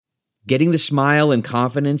Getting the smile and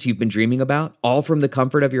confidence you've been dreaming about, all from the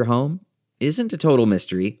comfort of your home, isn't a total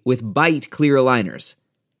mystery with Bite clear aligners.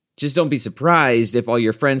 Just don't be surprised if all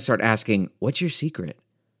your friends start asking, "What's your secret?"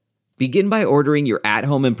 Begin by ordering your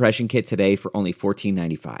at-home impression kit today for only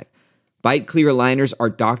 $14.95. Bite clear aligners are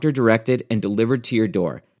doctor-directed and delivered to your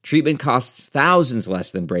door. Treatment costs thousands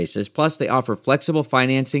less than braces, plus they offer flexible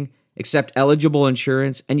financing, accept eligible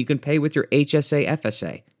insurance, and you can pay with your HSA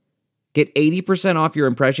FSA. Get 80% off your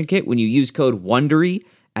impression kit when you use code WONDERY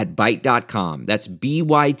at Byte.com. That's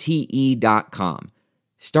BYTE.com.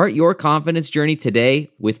 Start your confidence journey today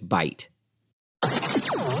with Byte.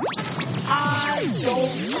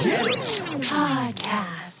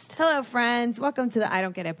 Podcast. Hello, friends. Welcome to the I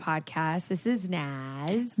Don't Get It podcast. This is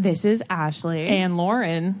Naz. This is Ashley. And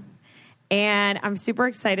Lauren. And I'm super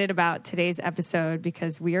excited about today's episode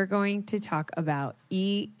because we are going to talk about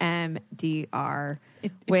EMDR.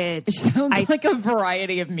 It sounds like a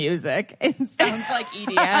variety of music. It sounds like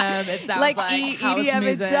EDM. It sounds like house EDM.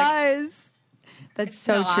 music. It does. That's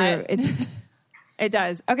so true. It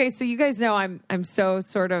does. Okay, so you guys know I'm so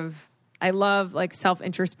sort of, I love like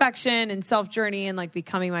self-introspection and self-journey and like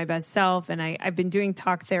becoming my best self. And I've been doing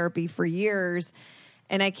talk therapy for years.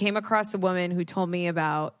 And I came across a woman who told me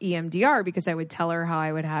about EMDR because I would tell her how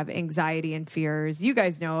I would have anxiety and fears. You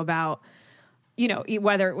guys know about, you know,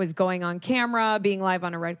 whether it was going on camera, being live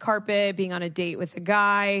on a red carpet, being on a date with a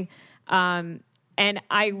guy. And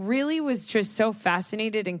I really was just so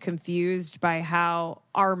fascinated and confused by how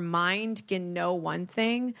our mind can know one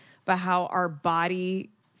thing, but how our body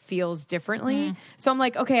feels differently. So I'm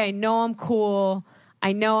like, okay, I know I'm cool.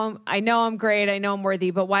 I know I'm great. I know I'm worthy,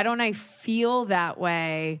 but why don't I feel that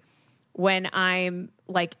way when I'm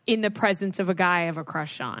like in the presence of a guy I have a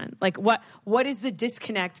crush on? Like what is the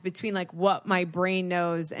disconnect between like what my brain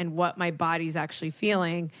knows and what my body's actually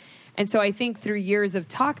feeling? And so I think through years of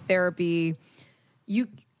talk therapy,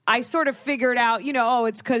 I sort of figured out, you know, oh,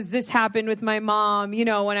 it's because this happened with my mom, you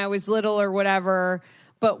know, when I was little or whatever.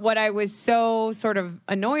 But what I was so sort of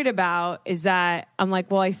annoyed about is that I'm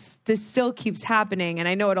like, well, this still keeps happening. And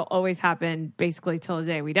I know it'll always happen basically till the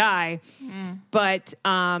day we die. But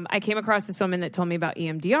I came across this woman that told me about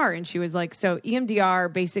EMDR. And she was like, so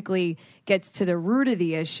EMDR basically gets to the root of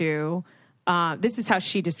the issue. This is how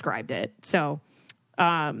she described it. So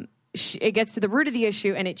it gets to the root of the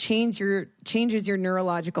issue and it changes your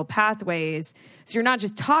neurological pathways. So you're not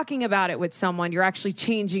just talking about it with someone, you're actually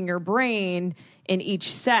changing your brain in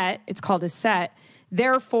each set. It's called a set.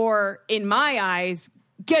 Therefore, in my eyes,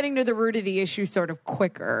 getting to the root of the issue sort of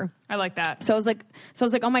quicker. I like that. So I was like,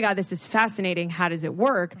 oh my God, this is fascinating. How does it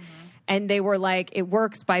work? And they were like, it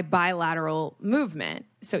works by bilateral movement.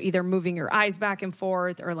 So either moving your eyes back and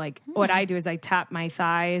forth or like what I do is I tap my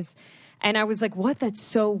thighs. And I was like, what? That's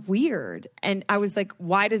so weird. And I was like,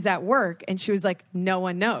 why does that work? And she was like, no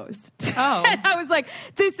one knows. Oh. And I was like,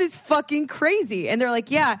 this is fucking crazy. And they're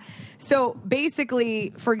like, yeah. So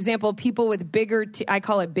basically, for example, people with bigger, I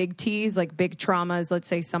call it big T's, like big traumas. Let's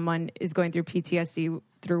say someone is going through PTSD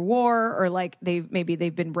through war or like maybe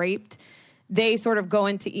they've been raped. They sort of go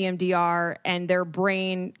into EMDR and their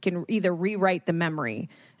brain can either rewrite the memory.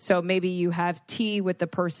 So maybe you have tea with the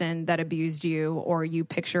person that abused you or you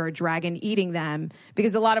picture a dragon eating them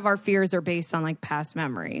because a lot of our fears are based on like past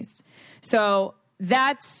memories. So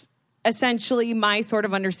that's essentially my sort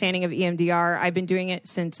of understanding of EMDR. I've been doing it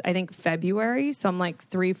since I think February. So I'm like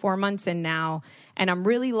 3-4 months in now and I'm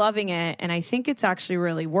really loving it. And I think it's actually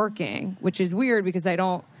really working, which is weird because I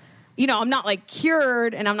don't, you know, I'm not like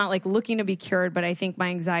cured and I'm not like looking to be cured, but I think my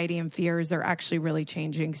anxiety and fears are actually really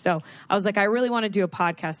changing. So I was like, I really want to do a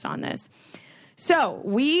podcast on this. So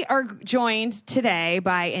we are joined today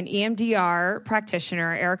by an EMDR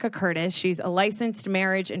practitioner, Erica Curtis. She's a licensed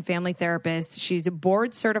marriage and family therapist. She's a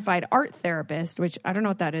board certified art therapist, which I don't know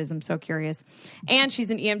what that is. I'm so curious. And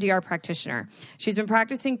she's an EMDR practitioner. She's been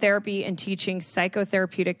practicing therapy and teaching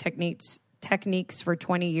psychotherapeutic techniques for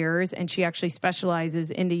 20 years, and she actually specializes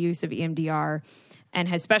in the use of EMDR and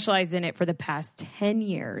has specialized in it for the past 10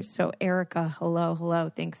 years. So Erica,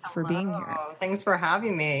 hello. Thanks for being here. Thanks for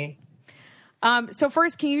having me. So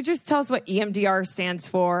first, can you just tell us what EMDR stands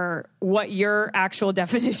for, what your actual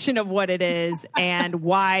definition of what it is, and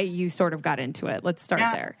why you sort of got into it? Let's start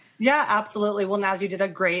there. Yeah, absolutely. Well, Naz, you did a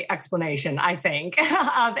great explanation, I think.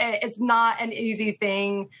 It's not an easy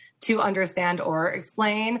thing to understand or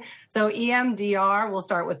explain. So EMDR, we'll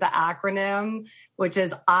start with the acronym, which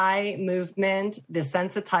is eye movement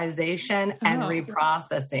desensitization and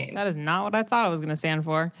reprocessing. That is not what I thought it was going to stand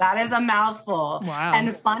for. That is a mouthful. Wow.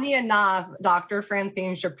 And funny enough, Dr.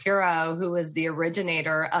 Francine Shapiro, who is the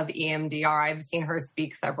originator of EMDR, I've seen her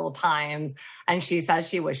speak several times, and she says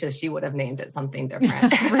she wishes she would have named it something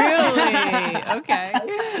different. Really? Okay.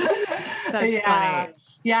 That's funny.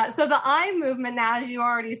 Yeah. So the eye movement, now, as you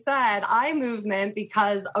already said, eye movement,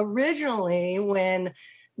 because originally when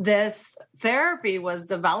this therapy was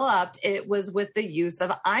developed, it was with the use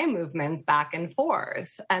of eye movements back and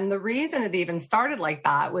forth. And the reason it even started like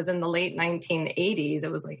that was in the late 1980s.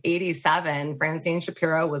 It was like 87. Francine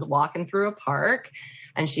Shapiro was walking through a park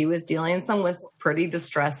and she was dealing with pretty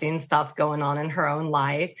distressing stuff going on in her own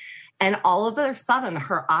life. And all of a sudden,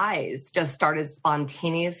 her eyes just started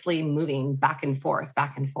spontaneously moving back and forth,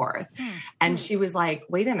 back and forth. And she was like,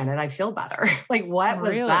 wait a minute, I feel better. Like, what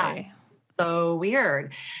was that? So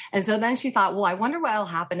weird. And so then she thought, well, I wonder what will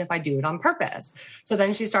happen if I do it on purpose. So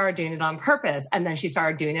then she started doing it on purpose. And then she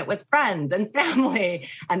started doing it with friends and family.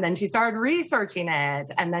 And then she started researching it.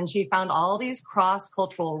 And then she found all these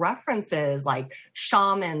cross-cultural references, like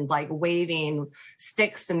shamans, like waving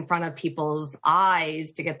sticks in front of people's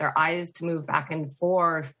eyes to get their eyes to move back and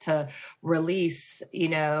forth to release,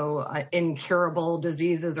 incurable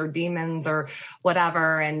diseases or demons or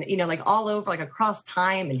whatever. And, like all over, like across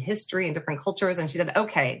time and history and different cultures. And she said,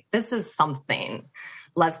 okay, this is something.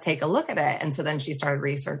 Let's take a look at it. And so then she started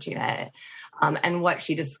researching it. And what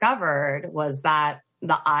she discovered was that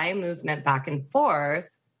the eye movement back and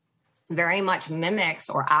forth very much mimics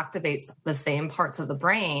or activates the same parts of the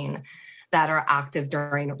brain that are active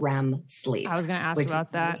during REM sleep. I was going to ask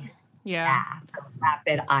about that. Yeah. So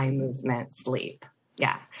rapid eye movement sleep.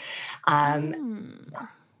 Yeah.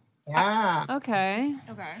 Yeah. Okay.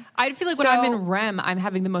 I feel like when I'm in REM, I'm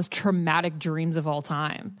having the most traumatic dreams of all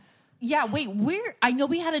time. Yeah, wait, I know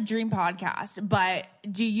we had a dream podcast, but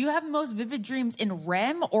do you have most vivid dreams in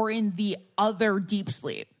REM or in the other deep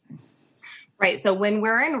sleep? Right. So when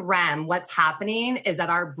we're in REM, what's happening is that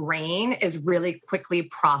our brain is really quickly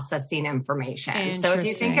processing information. So if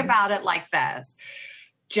you think about it like this,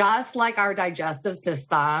 just like our digestive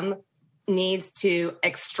system needs to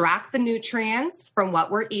extract the nutrients from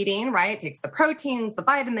what we're eating, right? It takes the proteins, the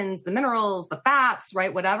vitamins, the minerals, the fats,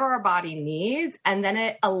 right? Whatever our body needs. And then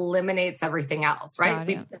it eliminates everything else, right?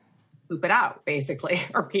 We poop it out basically,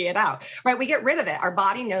 or pee it out, right? We get rid of it. Our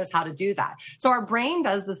body knows how to do that. So our brain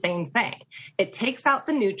does the same thing. It takes out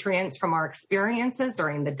the nutrients from our experiences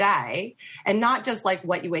during the day, and not just like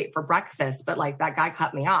what you ate for breakfast, but like that guy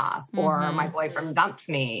cut me off, or my boyfriend dumped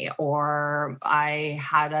me, or I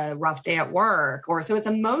had a rough day at work, or so it's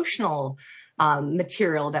emotional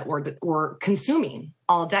material that we're consuming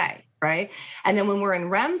all day. Right. And then when we're in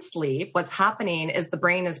REM sleep, what's happening is the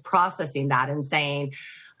brain is processing that and saying,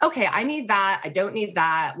 okay, I need that. I don't need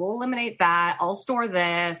that. We'll eliminate that. I'll store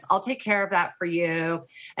this. I'll take care of that for you.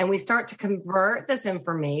 And we start to convert this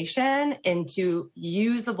information into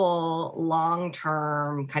usable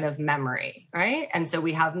long-term kind of memory, right? And so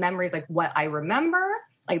we have memories like what I remember,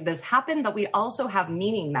 like this happened, but we also have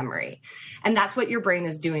meaning memory. And that's what your brain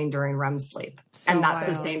is doing during REM sleep. And that's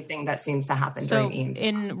the same thing that seems to happen during EMDR.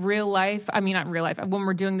 In real life, I mean, not in real life, when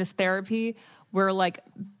we're doing this therapy, we're like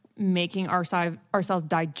making ourselves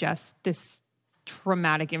digest this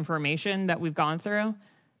traumatic information that we've gone through,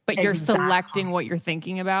 but you're selecting what you're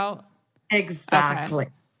thinking about. Exactly.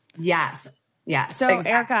 Okay. Yes. So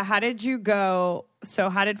Erica, how did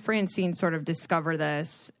Francine sort of discover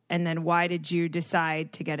this? And then why did you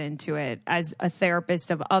decide to get into it as a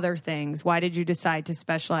therapist of other things? Why did you decide to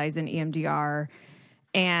specialize in EMDR?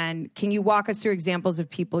 And can you walk us through examples of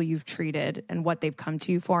people you've treated and what they've come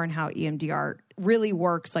to you for, and how EMDR really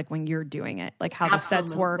works, like when you're doing it, like how the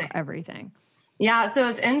sets work, everything? Yeah. So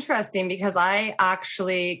it's interesting because I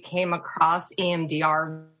actually came across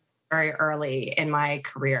EMDR very early in my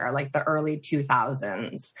career, like the early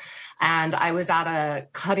 2000s. And I was at a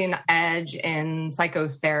cutting edge in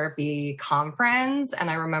psychotherapy conference. And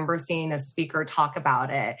I remember seeing a speaker talk about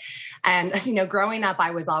it. And, growing up, I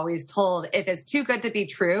was always told if it's too good to be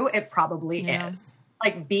true, it probably is.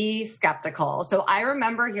 Like, be skeptical. So I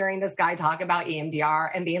remember hearing this guy talk about EMDR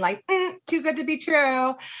and being like, too good to be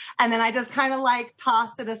true. And then I just kind of like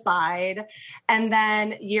tossed it aside. And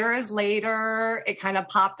then years later, it kind of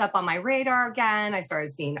popped up on my radar again. I started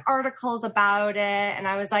seeing articles about it and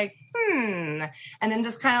I was like, and then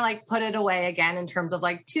just kind of like put it away again in terms of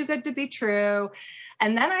like too good to be true.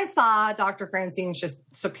 And then I saw Dr. Francine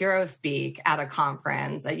Shapiro speak at a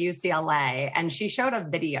conference at UCLA, and she showed a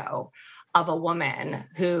video of a woman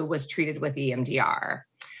who was treated with EMDR.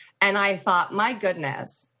 And I thought, my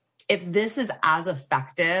goodness, if this is as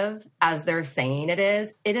effective as they're saying it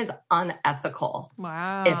is unethical.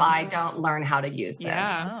 Wow. If I don't learn how to use this.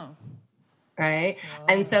 Yeah. Right. Whoa.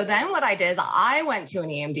 And so then what I did is I went to an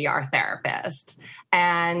EMDR therapist.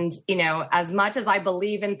 And, you know, as much as I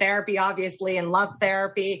believe in therapy, obviously, and love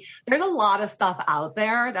therapy, there's a lot of stuff out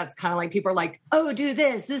there that's kind of like people are like, oh, do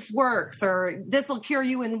this works, or this will cure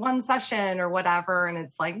you in one session or whatever. And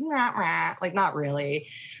it's like, like, not really.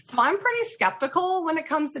 So I'm pretty skeptical when it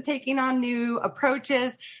comes to taking on new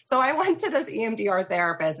approaches. So I went to this EMDR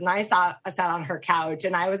therapist and I sat on her couch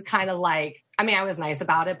and I was kind of like, I mean, I was nice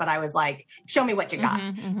about it, but I was like, show me what you got.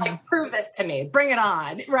 Like, prove this to me. Bring it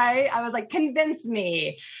on. Right. I was like, convince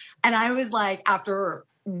me. And I was like, after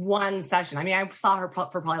one session, I mean, I saw her for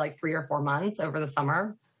probably like 3 or 4 months over the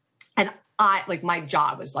summer. And my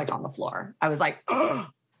jaw was like on the floor. I was like, oh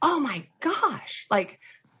my gosh. Like,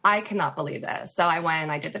 I cannot believe this. So I went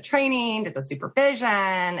and I did the training, did the supervision,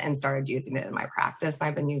 and started using it in my practice. And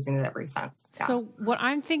I've been using it ever since. Yeah. So what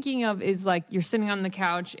I'm thinking of is like you're sitting on the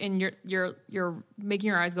couch and you're making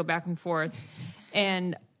your eyes go back and forth.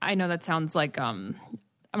 And I know that sounds like I'm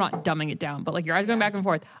not dumbing it down, but like your eyes going back and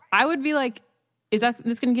forth. I would be like, is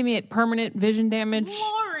this going to give me a permanent vision damage?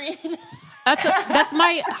 Lauren. That's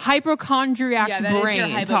my hypochondriac that brain is your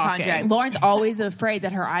hypochondriac. talking. Lauren's always afraid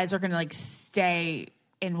that her eyes are going to like stay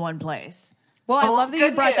in one place. Well, I love that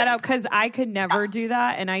you brought that up because I could never do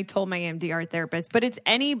that. And I told my EMDR therapist, but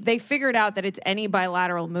they figured out that it's any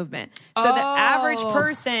bilateral movement. So the average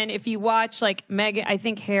person, if you watch like Megan, I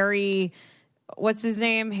think Harry, what's his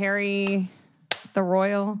name? Harry the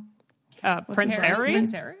Royal? Prince Harry?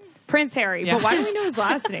 Prince Harry. Yeah. But why do we know his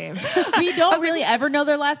last name? We don't really ever know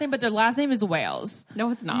their last name, but their last name is Wales.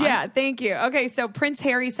 No, it's not. Yeah, thank you. Okay, so Prince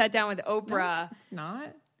Harry sat down with Oprah. No, it's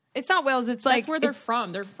not. It's not Wales. It's like... That's where they're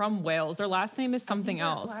from. They're from Wales. Their last name is something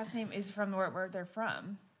else. Their last name is from where they're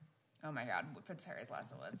from. Oh, my God. Prince Harry's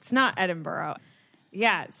last name. It's not Edinburgh.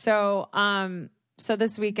 Yeah, so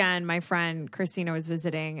this weekend, my friend Christina was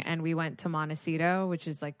visiting, and we went to Montecito, which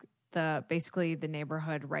is like basically the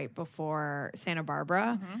neighborhood right before Santa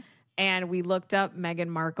Barbara. Mm-hmm. And we looked up Meghan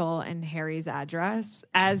Markle and Harry's address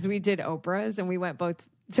as we did Oprah's, and we went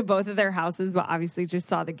to both of their houses, but obviously just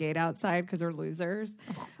saw the gate outside because we're losers.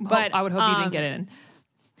 But I would hope you didn't get in.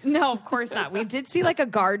 No, of course not. We did see like a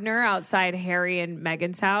gardener outside Harry and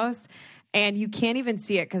Meghan's house, and you can't even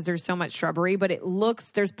see it because there's so much shrubbery, but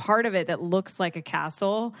there's part of it that looks like a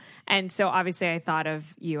castle. And so obviously I thought of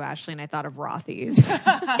you, Ashley, and I thought of Rothy's.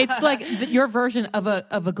 It's like your version of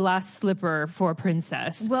a glass slipper for a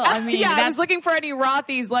princess. Well, I mean, I was looking for any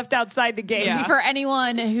Rothy's left outside the gate. Yeah. For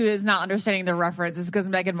anyone who is not understanding the reference, it's because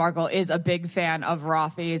Meghan Markle is a big fan of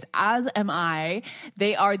Rothy's, as am I.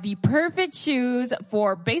 They are the perfect shoes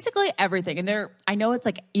for basically everything. And I know it's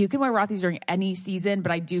like you can wear Rothy's during any season,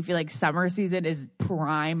 but I do feel like summer season is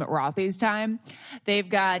prime Rothy's time. They've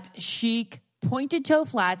got chic pointed toe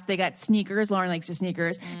flats. They got sneakers. Lauren likes the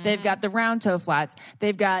sneakers. They've got the round toe flats.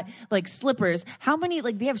 They've got like slippers.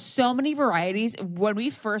 They have so many varieties. When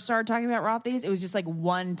we first started talking about Rothy's, it was just like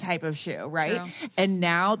one type of shoe, right? True. And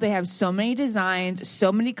now they have so many designs,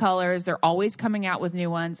 so many colors. They're always coming out with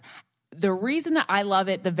new ones. The reason that I love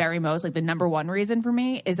it the very most, like the number one reason for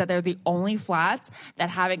me, is that they're the only flats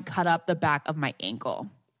that haven't cut up the back of my ankle.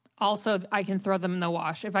 Also, I can throw them in the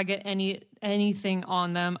wash. If I get anything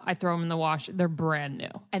on them, I throw them in the wash. They're brand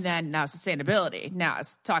new. And then now sustainability. Now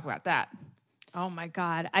let's talk about that. Oh my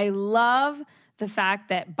God. I love the fact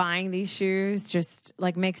that buying these shoes just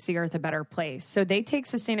like makes the earth a better place. So they take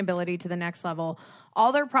sustainability to the next level.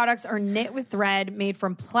 All their products are knit with thread made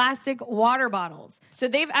from plastic water bottles. So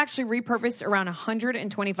they've actually repurposed around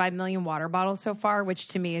 125 million water bottles so far, which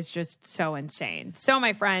to me is just so insane. So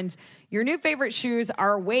my friends, your new favorite shoes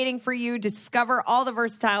are waiting for you. Discover all the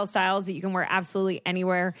versatile styles that you can wear absolutely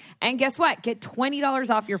anywhere. And guess what? Get $20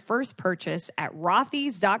 off your first purchase at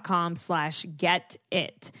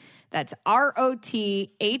rothys.com/getit. That's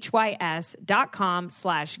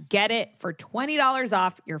ROTHYS.com/getit for $20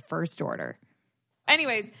 off your first order.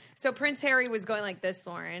 Anyways, so Prince Harry was going like this,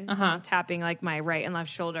 Lauren. So I'm tapping like my right and left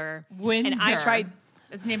shoulder. Windsor. And I tried...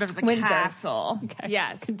 It's named after the Windsor. castle. Okay.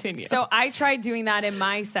 Yes. Continue. So I tried doing that in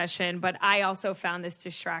my session, but I also found this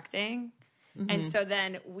distracting. Mm-hmm. And so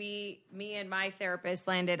then me and my therapist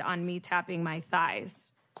landed on me tapping my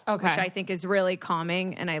thighs. Okay. Which I think is really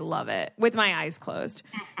calming, and I love it, with my eyes closed.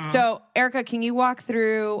 So, Erica, can you walk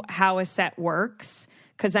through how a set works?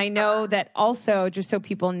 Because I know that also, just so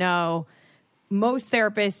people know, most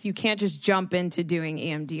therapists, you can't just jump into doing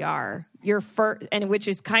EMDR. Which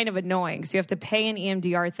is kind of annoying. So you have to pay an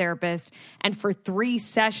EMDR therapist, and for 3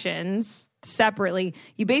 sessions, separately.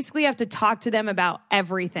 You basically have to talk to them about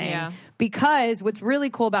everything because what's really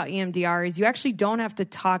cool about EMDR is you actually don't have to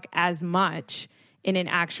talk as much in an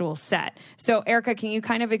actual set. So Erica, can you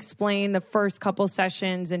kind of explain the first couple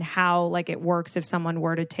sessions and how like it works if someone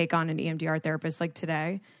were to take on an EMDR therapist like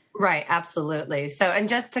today? Right. Absolutely. So, and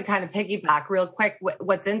just to kind of piggyback real quick,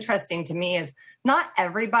 what's interesting to me is not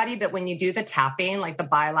everybody, but when you do the tapping, like the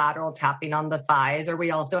bilateral tapping on the thighs, or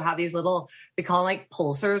we also have these little, we call like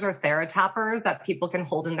pulsers or TheraTappers that people can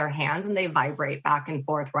hold in their hands and they vibrate back and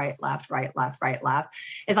forth, right, left, right, left, right, left.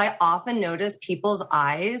 Is I often notice people's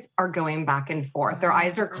eyes are going back and forth. Their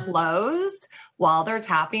eyes are closed while they're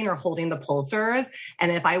tapping or holding the pulsers.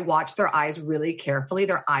 And if I watch their eyes really carefully,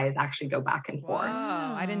 their eyes actually go back and forth.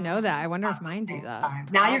 Wow, I didn't know that. I wonder if mine do that. Now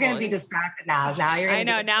Probably. You're going to be distracted now. Now you're. I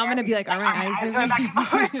know. Now I'm going to be like, are my eyes going back and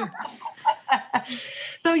forth?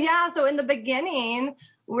 So yeah. So in the beginning,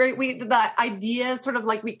 the idea is sort of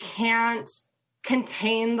like we can't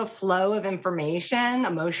contain the flow of information,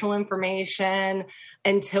 emotional information,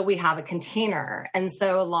 until we have a container. And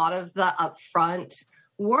so a lot of the upfront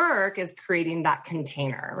work is creating that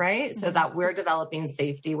container, right? So that we're developing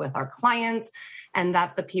safety with our clients and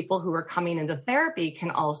that the people who are coming into therapy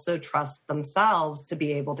can also trust themselves to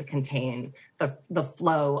be able to contain the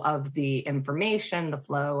flow of the information, the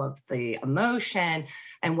flow of the emotion,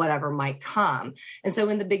 and whatever might come. And so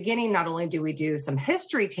in the beginning, not only do we do some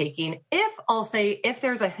history taking, if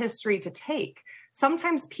there's a history to take,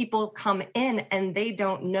 sometimes people come in and they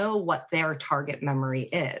don't know what their target memory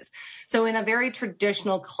is. So in a very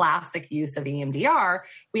traditional classic use of EMDR,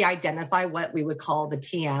 we identify what we would call the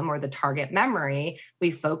TM or the target memory.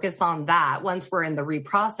 We focus on that once we're in the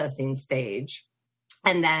reprocessing stage.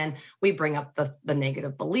 And then we bring up the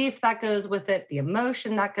negative belief that goes with it, the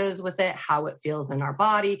emotion that goes with it, how it feels in our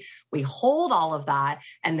body. We hold all of that,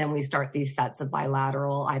 and then we start these sets of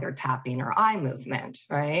bilateral, either tapping or eye movement,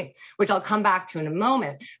 right? Which I'll come back to in a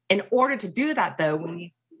moment. In order to do that, though, we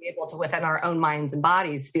need to be able to, within our own minds and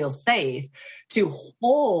bodies, feel safe to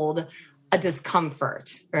hold a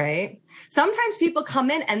discomfort, right? Sometimes people come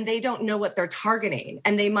in and they don't know what they're targeting,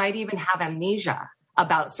 and they might even have amnesia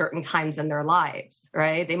about certain times in their lives,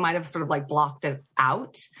 right? They might have sort of like blocked it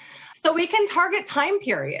out. So we can target time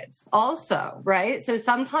periods also, right? So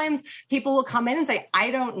sometimes people will come in and say, I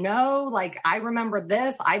don't know, like I remember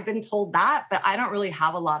this, I've been told that, but I don't really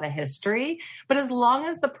have a lot of history. But as long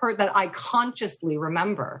as that I consciously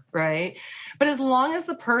remember, right? But as long as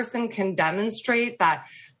the person can demonstrate that,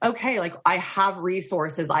 okay, like I have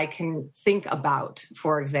resources I can think about,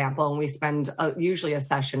 for example, and we spend usually a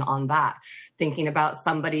session on that, thinking about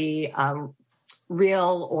somebody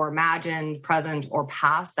real or imagined, present or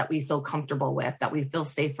past that we feel comfortable with, that we feel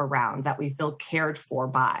safe around, that we feel cared for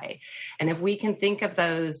by. And if we can think of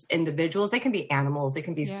those individuals, they can be animals, they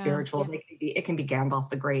can be spiritual, it can be Gandalf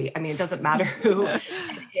the Great. I mean, it doesn't matter who it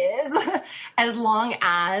is, as long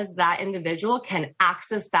as that individual can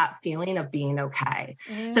access that feeling of being okay.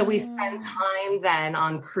 So we spend time then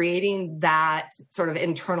on creating that sort of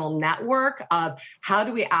internal network of how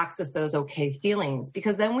do we access those okay feelings?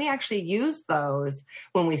 Because then we actually use those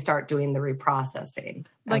when we start doing the reprocessing.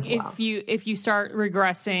 Like if you start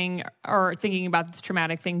regressing or thinking about the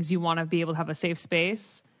traumatic things, you want to be able to have a safe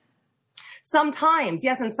space. Sometimes,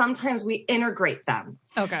 yes. And sometimes we integrate them.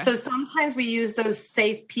 Okay. So sometimes we use those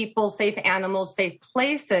safe people, safe animals, safe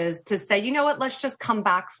places to say, you know what, let's just come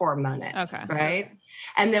back for a moment. Okay. Right.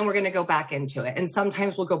 And then we're going to go back into it. And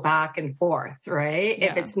sometimes we'll go back and forth, right?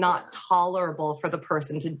 Yeah. If it's not tolerable for the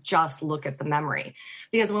person to just look at the memory.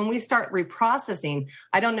 Because when we start reprocessing,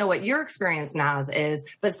 I don't know what your experience now is,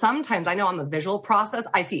 but sometimes I know I'm a visual process.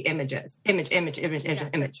 I see images,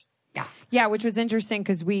 image. Yeah. Yeah, which was interesting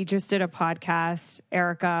because we just did a podcast,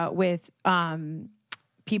 Erica, with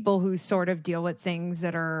people who sort of deal with things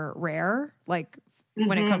that are rare, like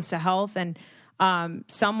when it comes to health. And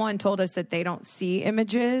someone told us that they don't see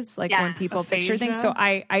images, like when people picture things. So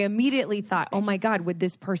I immediately thought, oh my God, would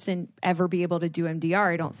this person ever be able to do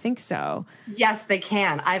MDR? I don't think so. Yes, they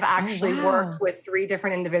can. I've actually worked with 3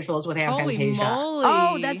 different individuals with aphantasia.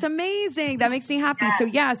 Oh, that's amazing. That makes me happy.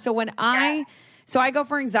 Yes. So when So I go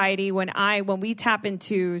for anxiety when we tap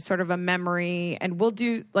into sort of a memory, and we'll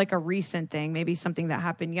do like a recent thing, maybe something that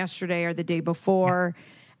happened yesterday or the day before.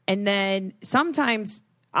 Yeah. And then sometimes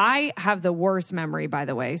I have the worst memory, by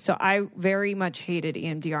the way. So I very much hated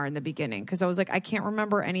EMDR in the beginning because I was like, I can't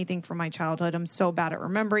remember anything from my childhood. I'm so bad at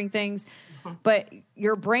remembering things. But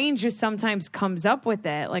your brain just sometimes comes up with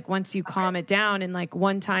it. Like once you calm it down, and like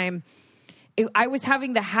one time I was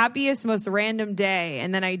having the happiest, most random day.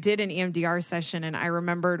 And then I did an EMDR session, and I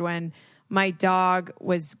remembered when my dog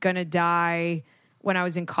was going to die when I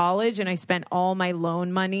was in college, and I spent all my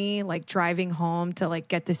loan money like driving home to like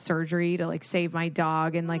get the surgery to like save my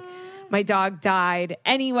dog, and like my dog died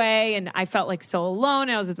anyway, and I felt like so alone.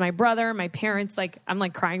 And I was with my brother, my parents, like I'm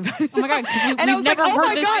like crying about it. Oh my God, and I was never like,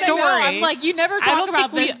 heard this story. I'm like, you never talk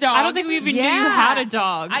about this dog. I don't think we even knew you had a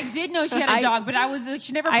dog. I did know she had a dog, but I was like,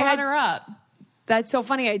 she never brought her up. That's so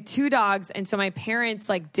funny. I had 2 dogs, and so my parents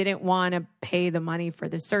like didn't want to pay the money for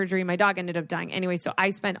the surgery. My dog ended up dying anyway, so I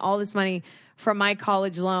spent all this money from my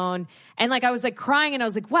college loan, and like I was like crying, and I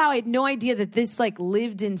was like, wow, I had no idea that this like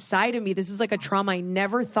lived inside of me. This was like a trauma I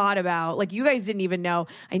never thought about. Like you guys didn't even know.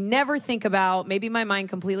 I never think about. Maybe my mind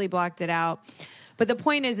completely blocked it out. But the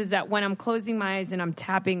point is that when I'm closing my eyes and I'm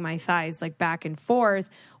tapping my thighs like back and forth,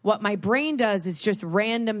 what my brain does is just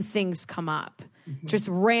random things come up. Just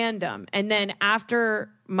random. And then after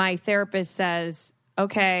my therapist says,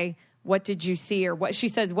 okay, what did you see? Or what she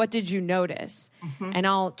says, what did you notice? And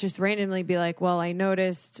I'll just randomly be like, well, I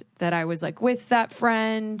noticed that I was like with that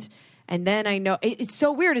friend. And then I know it's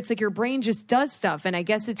so weird. It's like your brain just does stuff. And I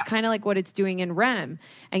guess it's kind of like what it's doing in REM.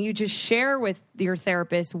 And you just share with your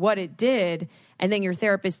therapist what it did. And then your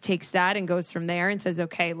therapist takes that and goes from there and says,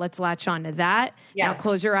 okay, let's latch on to that. Yes. Now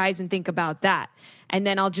close your eyes and think about that. And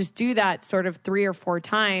then I'll just do that sort of 3 or 4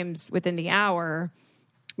 times within the hour.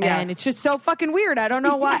 Yes. And it's just so fucking weird. I don't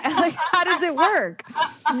know why. Like, how does it work?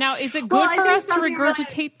 Now, is it good for us to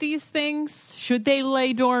regurgitate these things? Should they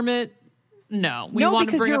lay dormant? No. No,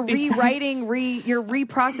 because you're rewriting, you're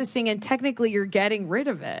reprocessing, and technically you're getting rid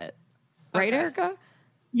of it. Right, okay. Erica?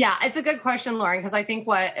 Yeah, it's a good question, Lauren, because I think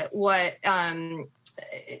what's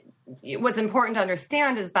important to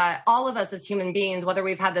understand is that all of us as human beings, whether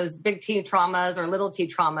we've had those big T traumas or little T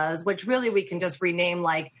traumas, which really we can just rename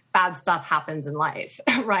like bad stuff happens in life,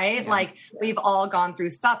 right? Yeah. Like we've all gone through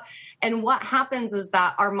stuff. And what happens is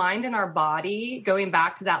that our mind and our body, going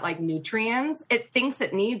back to that like nutrients, it thinks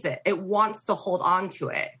it needs it. It wants to hold on to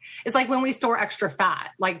it. It's like when we store extra fat,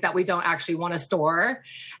 like that we don't actually want to store.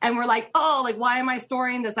 And we're like, oh, like, why am I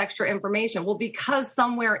storing this extra information? Well, because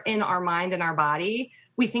somewhere in our mind and our body,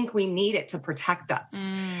 we think we need it to protect us.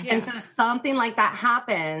 Yeah. And so something like that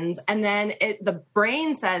happens. And then the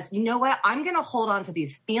brain says, you know what? I'm going to hold on to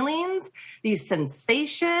these feelings, these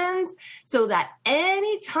sensations, so that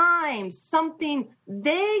anytime something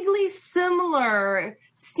vaguely similar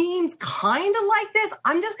seems kind of like this,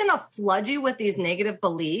 I'm just going to flood you with these negative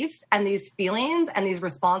beliefs and these feelings and these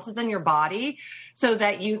responses in your body so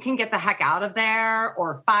that you can get the heck out of there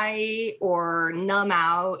or fight or numb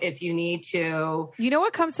out if you need to. You know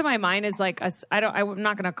what comes to my mind is like, I'm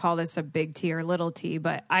not going to call this a big T or little T,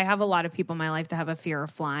 but I have a lot of people in my life that have a fear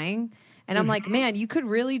of flying. And I'm like, man, you could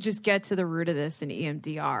really just get to the root of this in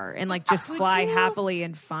EMDR and like just fly happily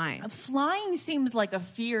and fine. Flying seems like a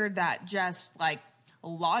fear that just like,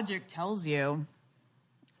 logic tells you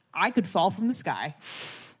I could fall from the sky.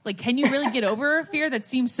 Like, can you really get over a fear that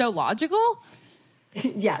seems so logical?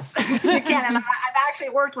 Yes, you can. And I've actually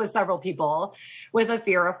worked with several people with a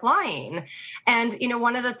fear of flying. And, you know,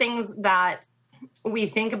 one of the things that we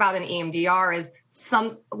think about in EMDR is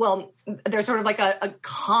there's sort of like a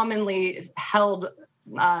commonly held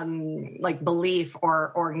like belief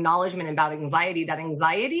or acknowledgement about anxiety, that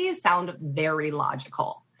anxieties sound very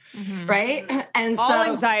logical. Mm-hmm. Right. And all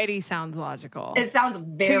anxiety sounds logical. It sounds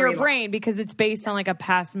very to your brain because it's based on like a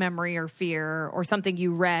past memory or fear or something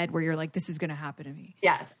you read where you're like, this is going to happen to me.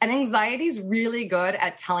 Yes. And anxiety is really good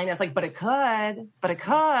at telling us like, but it could.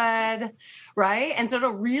 Right. And so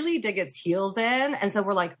it'll really dig its heels in. And so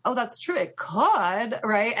we're like, oh, that's true. It could.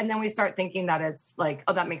 Right. And then we start thinking that it's like,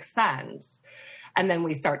 oh, that makes sense. And then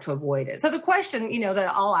we start to avoid it. So the question, you know,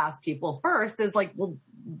 that I'll ask people first is like, well,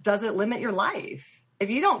 does it limit your life? If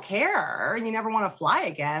you don't care and you never want to fly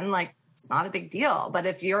again, like it's not a big deal. But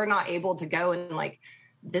if you're not able to go and like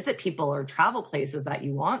visit people or travel places that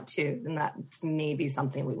you want to, then that's maybe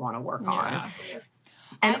something we want to work on.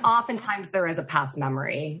 And oftentimes there is a past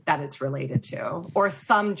memory that it's related to, or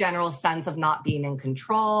some general sense of not being in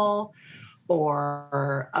control,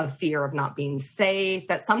 or a fear of not being safe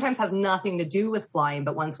that sometimes has nothing to do with flying.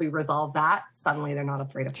 But once we resolve that, suddenly they're not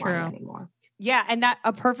afraid of flying anymore. Yeah. And that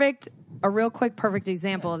a real quick, perfect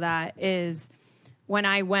example of that is when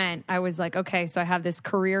I went, I was like, okay, so I have this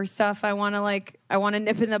career stuff I want to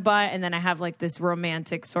nip in the butt. And then I have like this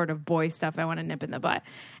romantic sort of boy stuff I want to nip in the butt.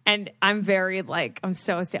 And I'm very like,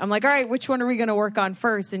 I'm like, all right, which one are we going to work on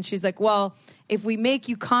first? And she's like, well, if we make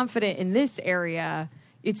you confident in this area,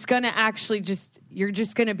 it's going to actually you're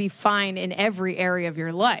just going to be fine in every area of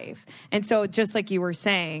your life. And so just like you were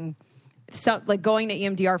saying, so like going to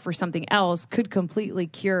EMDR for something else could completely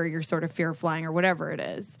cure your sort of fear of flying or whatever it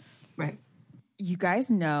is. Right. You guys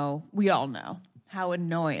know, we all know how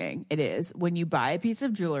annoying it is when you buy a piece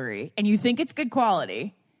of jewelry and you think it's good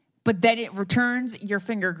quality, but then it returns your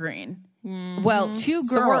finger green. Mm-hmm. Well, two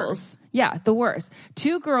girls, the worst.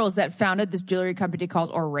 Two girls that founded this jewelry company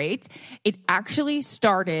called Orate. It actually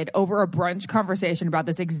started over a brunch conversation about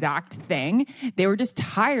this exact thing. They were just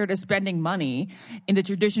tired of spending money in the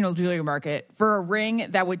traditional jewelry market for a ring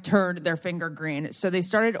that would turn their finger green. So they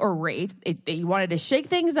started Orate. They wanted to shake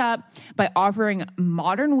things up by offering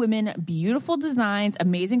modern women beautiful designs,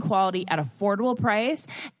 amazing quality at affordable price,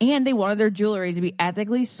 and they wanted their jewelry to be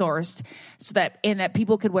ethically sourced so that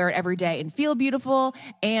people could wear it every day and feel beautiful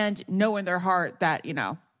and know in their heart that,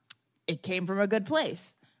 it came from a good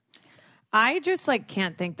place. I just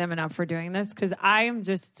can't thank them enough for doing this, because I am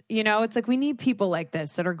just, it's like we need people like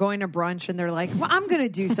this that are going to brunch and they're like, well, I'm going to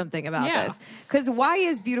do something about this. Because why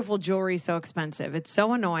is beautiful jewelry so expensive? It's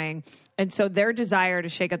so annoying. And so their desire to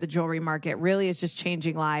shake up the jewelry market really is just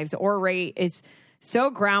changing lives. Orate is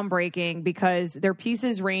so groundbreaking because their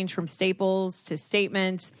pieces range from staples to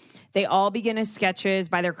statements. They all begin as sketches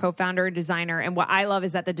by their co-founder and designer. And what I love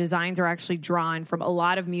is that the designs are actually drawn from a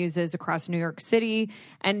lot of muses across New York City.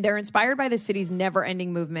 And they're inspired by the city's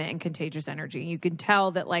never-ending movement and contagious energy. You can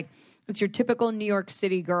tell that, it's your typical New York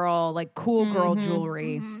City girl, cool girl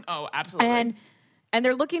jewelry. Mm-hmm. Oh, absolutely. And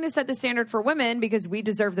they're looking to set the standard for women because we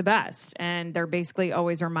deserve the best. And they're basically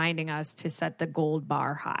always reminding us to set the gold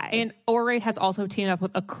bar high. And Orate has also teamed up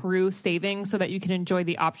with Accrue Savings so that you can enjoy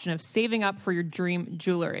the option of saving up for your dream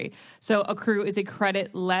jewelry. So Accrue is a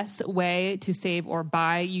credit-less way to save or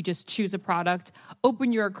buy. You just choose a product,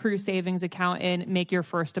 open your Accrue Savings account, and make your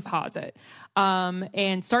first deposit.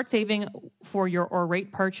 And start saving for your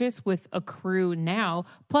Orate purchase with Accrue now.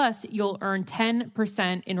 Plus, you'll earn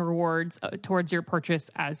 10% in rewards towards your purchase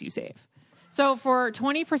as you save. So for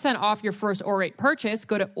 20% off your first Orate purchase,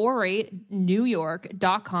 go to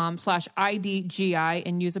oratenewyork.com/IDGI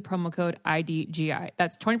and use the promo code IDGI.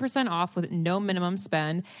 That's 20% off with no minimum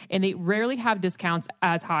spend, and they rarely have discounts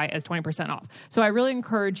as high as 20% off. So I really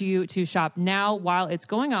encourage you to shop now while it's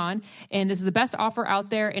going on, and this is the best offer out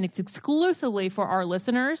there, and it's exclusively for our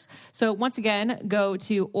listeners. So once again, go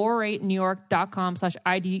to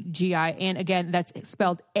oratenewyork.com/IDGI, and again, that's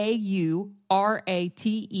spelled AURATE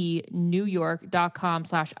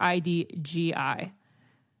NewYork.com/IDGI.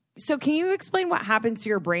 So can you explain what happens to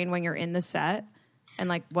your brain when you're in the set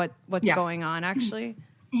and what's going on actually?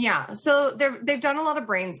 Yeah. So they've done a lot of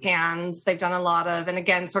brain scans. They've done a lot of, and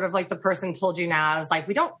again, sort of like the person told you now, is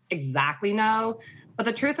we don't exactly know. But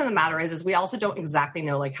the truth of the matter is we also don't exactly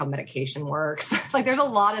know how medication works. There's a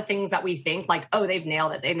lot of things that we think oh, they've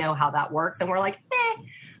nailed it. They know how that works. And we're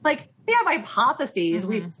we have hypotheses. Mm-hmm.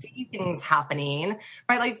 We see things happening,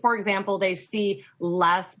 right? For example, they see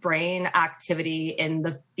less brain activity in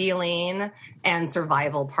the feeling and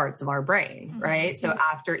survival parts of our brain, right? Mm-hmm. So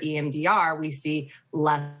after EMDR, we see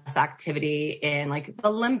less activity in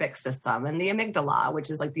the limbic system and the amygdala, which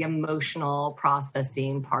is the emotional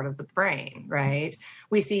processing part of the brain, right?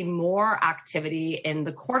 We see more activity in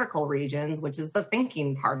the cortical regions, which is the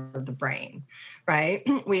thinking part of the brain, right?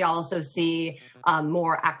 We also see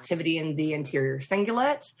more activity in the anterior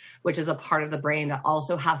cingulate, which is a part of the brain that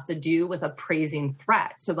also has to do with appraising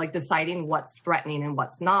threat. So deciding what's threatening and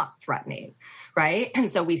what's not threatening, right? And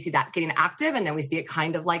so we see that getting active, and then we see it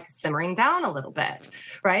kind of simmering down a little bit,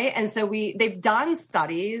 right? And so they've done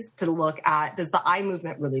studies to look at, does the eye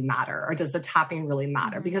movement really matter, or does the tapping really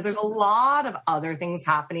matter? Because there's a lot of other things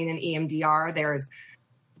happening in EMDR. There's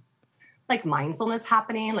mindfulness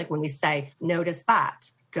happening, when we say, notice that,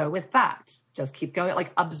 go with that, just keep going,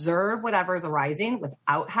 observe whatever's arising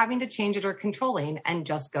without having to change it or controlling, and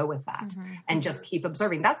just go with that, and just keep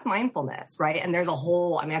observing. That's mindfulness, right? And there's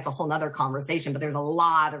that's a whole nother conversation, but there's a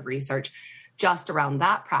lot of research just around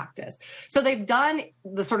that practice. So they've done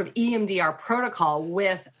the sort of EMDR protocol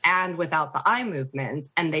with and without the eye movements,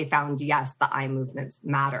 and they found, yes, the eye movements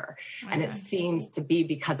matter. Okay. And it seems to be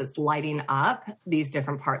because it's lighting up these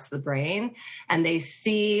different parts of the brain, and they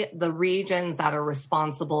see the regions that are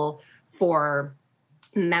responsible for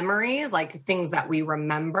memories, things that we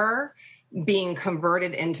remember, being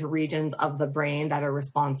converted into regions of the brain that are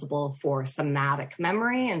responsible for somatic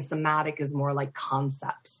memory. And somatic is more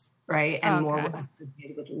concepts, right? And more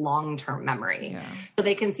associated with long-term memory. Yeah. So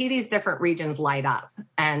they can see these different regions light up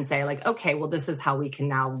and say okay, well, this is how we can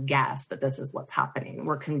now guess that this is what's happening.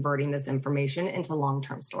 We're converting this information into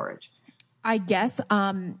long-term storage. I guess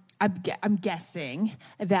I'm guessing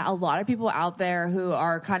that a lot of people out there who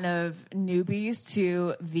are kind of newbies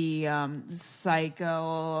to the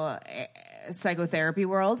psychotherapy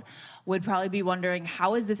world would probably be wondering,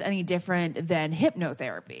 how is this any different than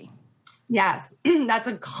hypnotherapy? Yes, that's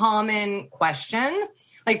a common question.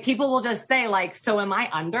 Like people will just say like, so am I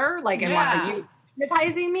under? Like, are you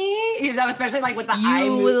hypnotizing me? You know, especially like with the eye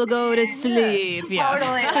movement. You will go to sleep. Yeah.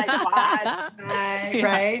 Totally. Like, watch my,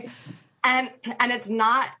 right? And it's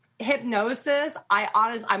not hypnosis.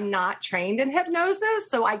 I'm not trained in hypnosis,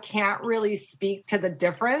 so I can't really speak to the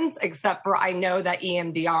difference, except for I know that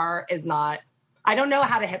EMDR is not, I don't know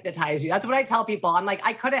how to hypnotize you. That's what I tell people. I'm like,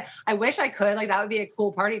 I wish I could, like, that would be a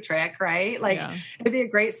cool party trick, right? Like it'd be a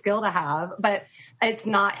great skill to have, but it's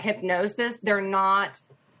not hypnosis. They're not,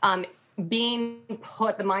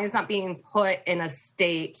 the mind's not being put in a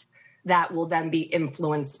state that will then be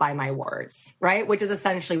influenced by my words, right? Which is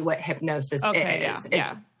essentially what hypnosis is. It's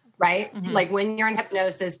right? Mm-hmm. Like when you're in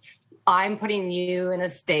hypnosis, I'm putting you in a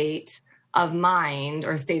state of mind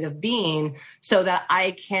or state of being so that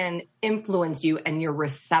I can influence you and you're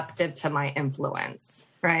receptive to my influence,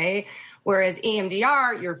 right? Whereas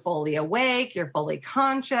EMDR, you're fully awake, you're fully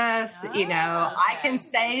conscious, you know, I can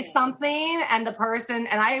say something and the person,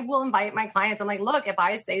 and I will invite my clients, I'm like, look, if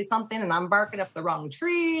I say something and I'm barking up the wrong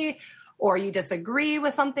tree, or you disagree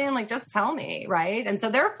with something, like, just tell me, right? And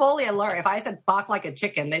so they're fully alert. If I said bark like a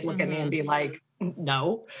chicken, they'd look at me and be like,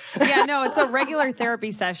 no. Yeah, no, it's a regular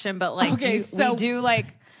therapy session, but like we do like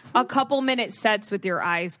a couple minute sets with your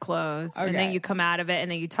eyes closed, and then you come out of it,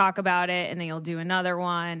 and then you talk about it, and then you'll do another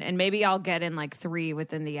one, and maybe I'll get in like 3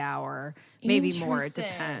 within the hour, maybe more. It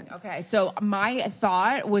depends. Okay, so my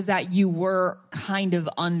thought was that you were kind of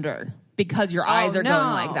under. Because your eyes are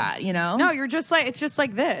going like that, you know? No, you're just like, it's just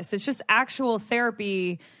like this. It's just actual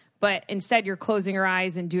therapy, but instead you're closing your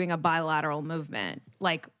eyes and doing a bilateral movement.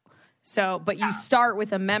 Like, so, but you start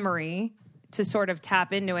with a memory to sort of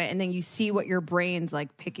tap into it, and then you see what your brain's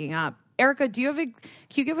like picking up. Erica, can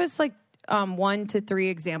you give us like 1 to 3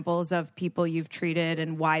 examples of people you've treated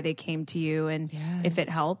and why they came to you and if it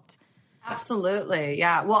helped? Absolutely.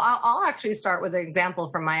 Yeah. Well, I'll actually start with an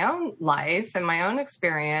example from my own life and my own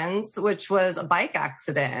experience, which was a bike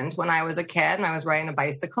accident when I was a kid and I was riding a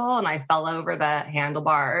bicycle and I fell over the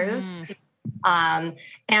handlebars. And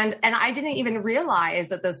I didn't even realize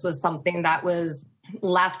that this was something that was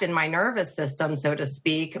left in my nervous system, so to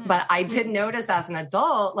speak. But I did notice as an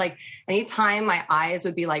adult, like anytime my eyes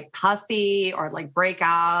would be like puffy or like break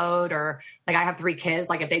out, or like I have 3 kids,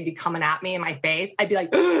 like if they'd be coming at me in my face, I'd be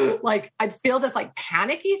like, like I'd feel this like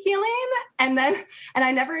panicky feeling. And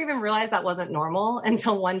I never even realized that wasn't normal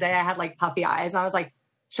until one day I had like puffy eyes and I was like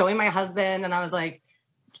showing my husband and I was like,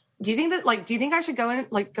 do you think I should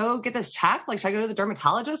go get this checked? Like, should I go to the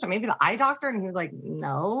dermatologist or maybe the eye doctor? And he was like,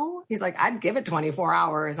 no. He's like, I'd give it 24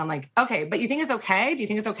 hours. I'm like, okay, but you think it's okay? Do you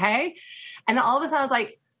think it's okay? And then all of a sudden I was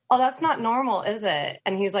like, oh, that's not normal, is it?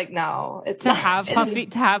 And he's like, no, it's not.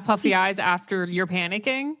 To have puffy eyes after you're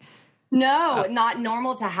panicking? No, not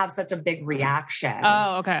normal to have such a big reaction.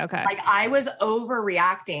 Oh, okay. Like I was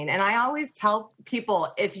overreacting. And I always tell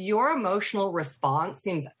people, if your emotional response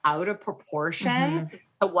seems out of proportion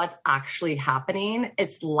to what's actually happening,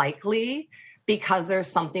 it's likely because there's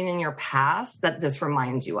something in your past that this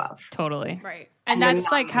reminds you of. Totally. Right. And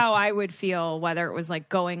that's like how I would feel, whether it was like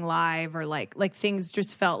going live or like things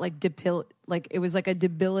just felt like it was like a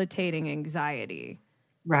debilitating anxiety.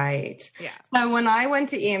 Right. Yeah. So when I went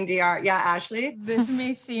to EMDR, Ashley? This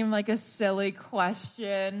may seem like a silly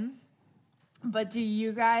question, but do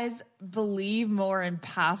you guys believe more in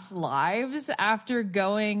past lives after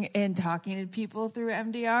going and talking to people through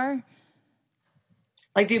MDR?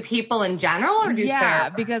 Like, do people in general or do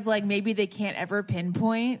therapists? Because like maybe they can't ever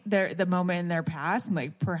pinpoint the moment in their past, and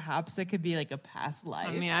like perhaps it could be like a past life.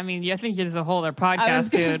 I mean, I think there's a whole other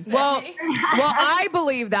podcast, dude. Well, I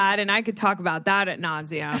believe that, and I could talk about that at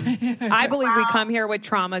nauseum. I believe we come here with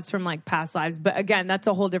traumas from like past lives, but again, that's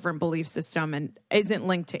a whole different belief system and isn't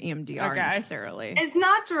linked to EMDR necessarily. It's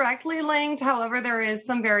not directly linked. However, there is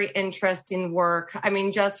some very interesting work. I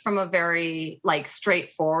mean, just from a very like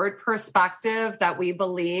straightforward perspective, that we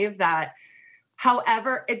believe that,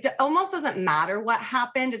 however, it almost doesn't matter what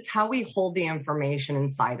happened. It's how we hold the information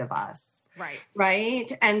inside of us.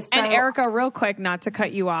 Right. And Erica, real quick, not to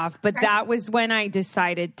cut you off, but that was when I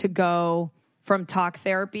decided to go from talk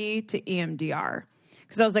therapy to EMDR.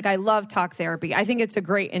 Because I was like, I love talk therapy. I think it's a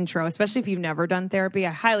great intro, especially if you've never done therapy. I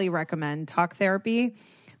highly recommend talk therapy.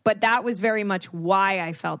 But that was very much why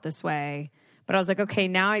I felt this way. But I was like, okay,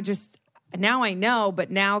 now I know, but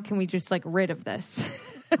now can we just like rid of this?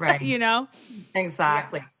 Right. You know?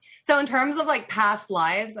 Exactly. Yeah. So in terms of like past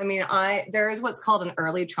lives, I mean, there is what's called an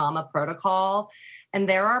early trauma protocol. And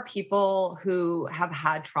there are people who have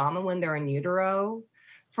had trauma when they're in utero.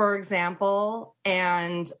 for example,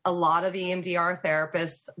 and a lot of EMDR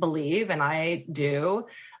therapists believe, and I do,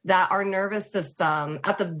 that our nervous system,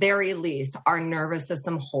 at the very least, our nervous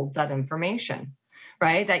system holds that information,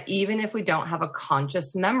 right? That even if we don't have a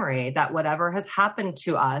conscious memory, that whatever has happened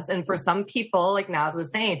to us, and for some people, like Naz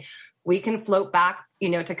was saying, we can float back,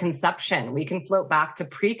 to conception. We can float back to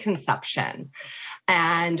preconception,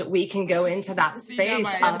 and we can go into that space.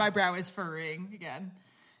 My brow is furrowing again.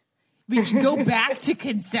 We can go back to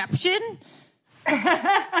conception?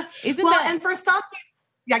 And for some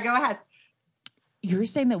people, yeah, go ahead. You're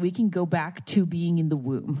saying that we can go back to being in the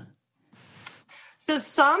womb. So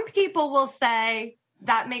some people will say,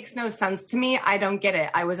 that makes no sense to me. I don't get it.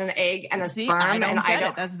 I was an egg and a sperm. I don't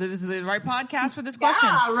get it. This is the right podcast for this question.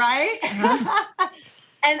 Yeah, right? Uh-huh.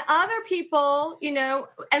 And other people,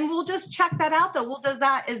 and we'll just check that out though. Well,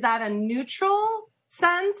 is that a neutral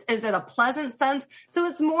sense? Is it a pleasant sense? So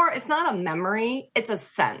it's not a memory, it's a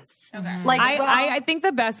sense. Okay. I think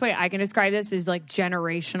the best way I can describe this is like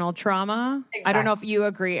generational trauma. Exactly. I don't know if you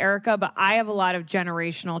agree, Erica, but I have a lot of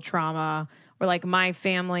generational trauma where like my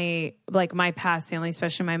family, like my past family,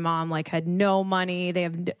 especially my mom, like had no money. They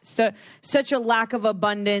have such a lack of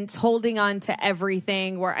abundance, holding on to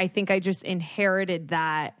everything, where I think I just inherited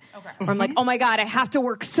that. Okay. Where I'm like, oh my God, I have to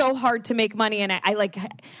work so hard to make money. And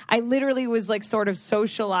I literally was like sort of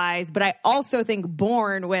socialized, but I also think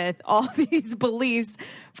born with all these beliefs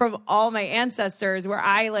from all my ancestors, where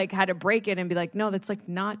I like had to break it and be like, no, that's like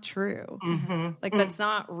not true. Mm-hmm. Like that's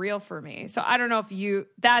not real for me. So I don't know if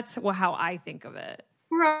that's how I think of it.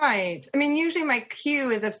 Right. I mean, usually my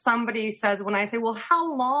cue is if somebody says, when I say, well,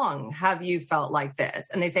 how long have you felt like this?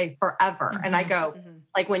 And they say forever. Mm-hmm. And I go,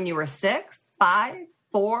 like when you were 6, 5,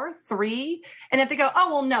 4, 3. And if they go,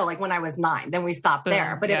 oh, well, no, like when I was 9, then we stop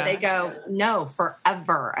there. But if they go, no,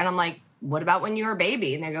 forever. And I'm like, what about when you were a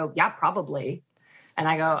baby? And they go, yeah, probably. And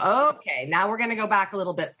I go, okay, now we're going to go back a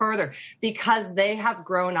little bit further, because they have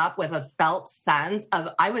grown up with a felt sense of,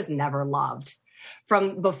 I was never loved.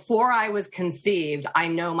 From before I was conceived, I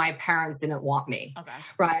know my parents didn't want me. Okay.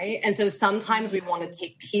 Right. And so sometimes we want to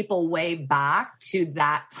take people way back to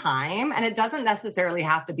that time. And it doesn't necessarily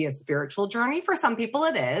have to be a spiritual journey. For some people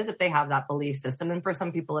it is, if they have that belief system. And for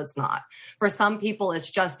some people it's not. For some people it's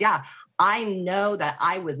just, I know that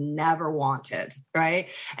I was never wanted, right?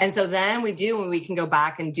 And so then we can go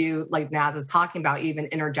back and do, like Naz is talking about, even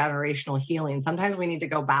intergenerational healing. Sometimes we need to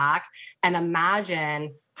go back and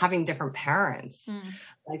imagine having different parents.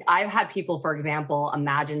 Like I've had people, for example,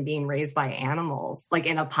 imagine being raised by animals, like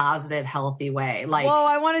in a positive, healthy way. Like, whoa,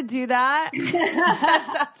 I want to do that.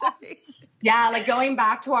 That's amazing. Yeah, like going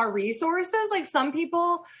back to our resources, like some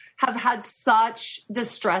people have had such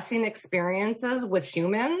distressing experiences with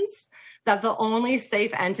humans that the only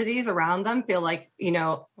safe entities around them feel like,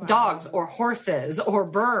 dogs or horses or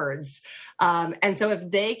birds. And so if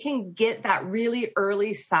they can get that really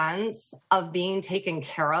early sense of being taken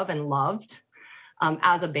care of and loved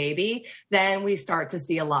as a baby, then we start to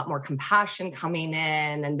see a lot more compassion coming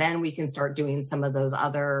in. And then we can start doing some of those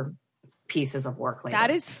other pieces of work later.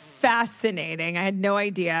 That is fascinating. I had no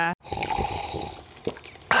idea.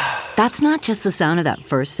 That's not just the sound of that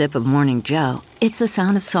first sip of Morning Joe. It's the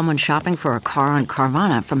sound of someone shopping for a car on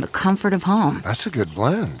Carvana from the comfort of home. That's a good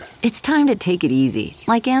blend. It's time to take it easy,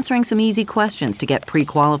 like answering some easy questions to get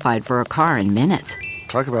pre-qualified for a car in minutes.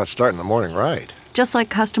 Talk about starting the morning right. Just like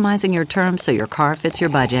customizing your terms so your car fits your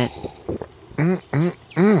budget.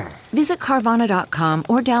 Visit Carvana.com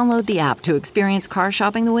or download the app to experience car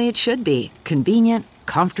shopping the way it should be. Convenient,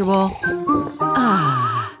 comfortable.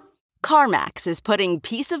 CarMax is putting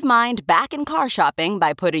peace of mind back in car shopping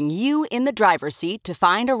by putting you in the driver's seat to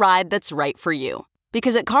find a ride that's right for you.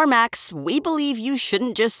 Because at CarMax, we believe you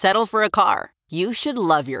shouldn't just settle for a car. You should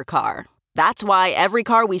love your car. That's why every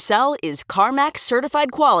car we sell is CarMax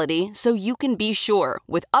certified quality, so you can be sure,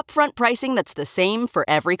 with upfront pricing that's the same for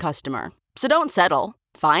every customer. So don't settle.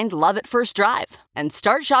 Find love at first drive and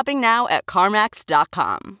start shopping now at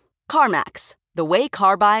CarMax.com. CarMax, the way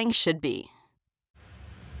car buying should be.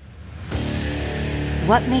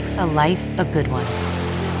 What makes a life a good one?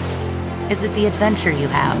 Is it the adventure you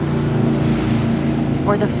have?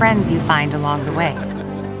 Or the friends you find along the way?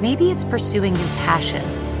 Maybe it's pursuing your passion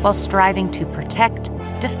while striving to protect,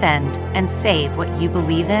 defend, and save what you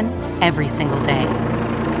believe in every single day.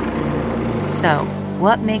 So,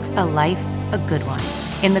 what makes a life a good one?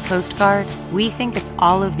 In the Coast Guard, we think it's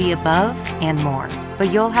all of the above and more,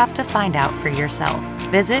 but you'll have to find out for yourself.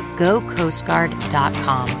 Visit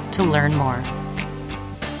GoCoastGuard.com to learn more.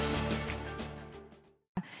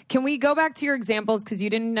 Can we go back to your examples? Because you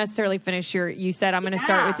didn't necessarily finish you said, I'm going to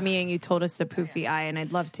start with me, and you told us a poofy eye, and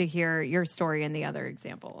I'd love to hear your story and the other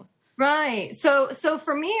examples. Right. So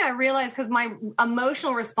for me, I realized because my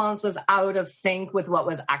emotional response was out of sync with what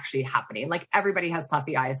was actually happening. Like everybody has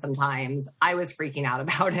puffy eyes sometimes. I was freaking out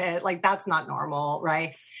about it. Like that's not normal.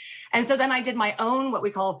 Right. And so then I did my own, what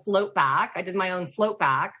we call float back. I did my own float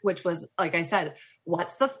back, which was, like I said,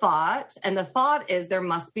 what's the thought? And the thought is there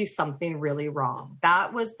must be something really wrong.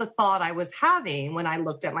 That was the thought I was having when I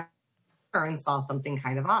looked at my mirror and saw something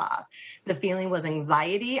kind of off. The feeling was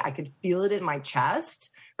anxiety. I could feel it in my chest.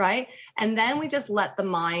 Right. And then we just let the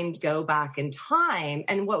mind go back in time.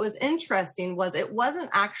 And what was interesting was it wasn't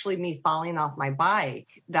actually me falling off my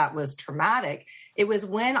bike that was traumatic. It was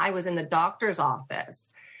when I was in the doctor's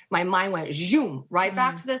office. My mind went zoom right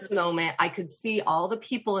back to this moment. I could see all the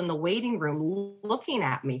people in the waiting room looking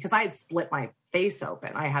at me because I had split my face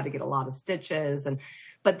open. I had to get a lot of stitches.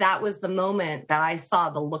 But that was the moment that I saw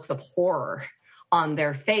the looks of horror on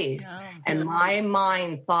their face. And my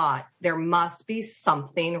mind thought there must be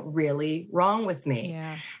something really wrong with me.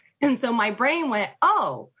 Yeah. And so my brain went,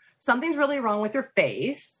 oh, something's really wrong with your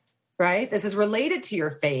face, right? This is related to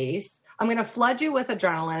your face. I'm going to flood you with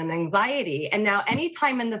adrenaline and anxiety. And now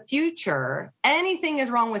anytime in the future, anything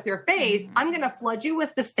is wrong with your face, I'm going to flood you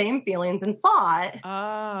with the same feelings and thought.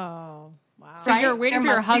 Oh, wow. So you're waiting for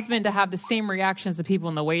your husband to have the same reactions to people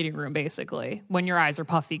in the waiting room, basically, when your eyes are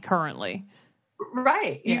puffy currently.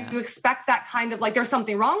 Right. You expect that kind of like, there's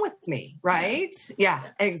something wrong with me. Right. Yeah,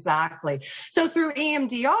 exactly. So through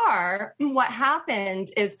EMDR, what happened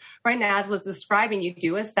is right now, as was describing, you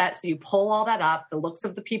do a set. So you pull all that up, the looks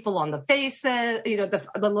of the people on the faces,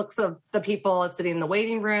 the looks of the people sitting in the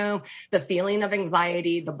waiting room, the feeling of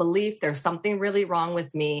anxiety, the belief there's something really wrong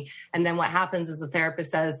with me. And then what happens is the therapist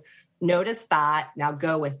says, notice that, now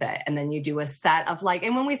go with it. And then you do a set of like,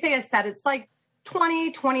 and when we say a set, it's like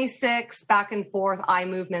 20, 26 back and forth eye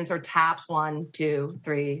movements or taps, 1, 2,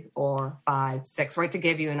 3, 4, 5, 6, right? To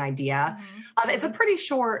give you an idea. It's a pretty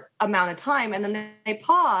short amount of time. And then they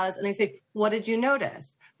pause and they say, what did you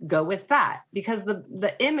notice? Go with that, because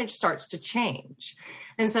the image starts to change.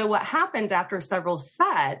 And so what happened after several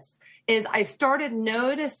sets is I started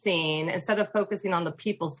noticing, instead of focusing on the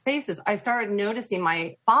people's faces, I started noticing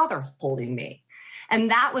my father holding me. And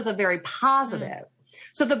that was a very positive.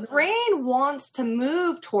 So the brain wants to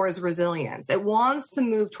move towards resilience. It wants to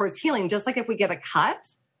move towards healing. Just like if we get a cut,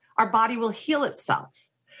 our body will heal itself,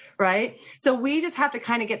 right? So we just have to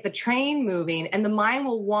kind of get the train moving, and the mind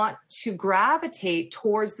will want to gravitate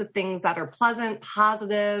towards the things that are pleasant,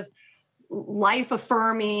 positive, life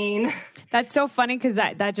affirming. That's so funny because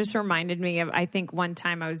that just reminded me of, I think one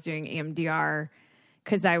time I was doing EMDR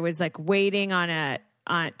because I was like waiting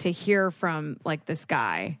to hear from like this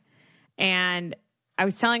guy, and I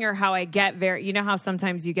was telling her how I get very, you know how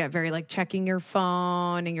sometimes you get very like checking your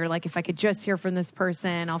phone and you're like, if I could just hear from this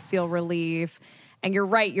person, I'll feel relief. And you're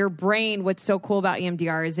right. Your brain, what's so cool about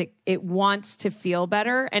EMDR is it wants to feel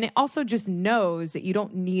better. And it also just knows that you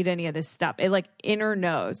don't need any of this stuff. It like inner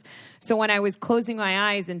knows. So when I was closing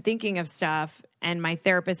my eyes and thinking of stuff and my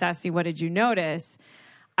therapist asked me, what did you notice?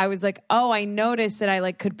 I was like, oh, I noticed that I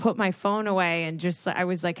like could put my phone away and just, I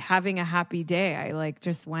was like having a happy day. I like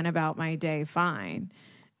just went about my day fine.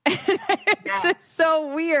 It's just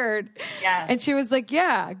so weird. Yes. And she was like,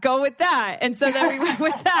 yeah, go with that. And so then we went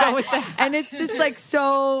with that. Go with that. And it's just like,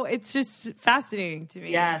 so it's just fascinating to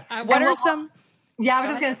me. Yes. What are some? Yeah, I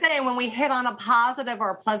was just going to say, when we hit on a positive or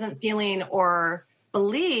a pleasant feeling or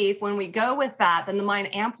belief, when we go with that, then the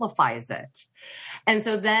mind amplifies it. And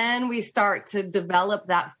so then we start to develop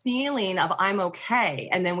that feeling of I'm okay.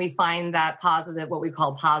 And then we find that positive, what we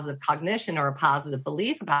call positive cognition or a positive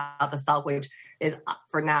belief about the self, which is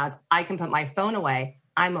for Naz, I can put my phone away.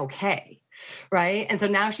 I'm okay. Right. And so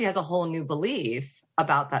now she has a whole new belief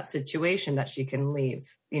about that situation that she can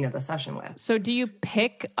leave, the session with. So do you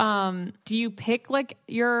pick like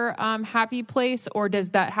your happy place, or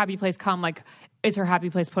does that happy place come like it's her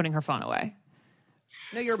happy place putting her phone away?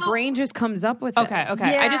 No, your brain just comes up with it. Okay.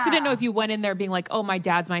 Yeah. I just didn't know if you went in there being like, oh, my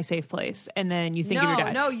dad's my safe place. And then you think of your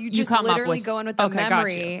dad. No, you just literally go in with the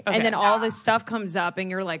memory. Okay. And then all this stuff comes up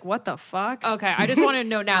and you're like, what the fuck? Okay. I just wanted to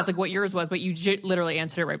know now it's like what yours was, but you literally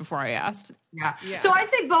answered it right before I asked. Yeah. So I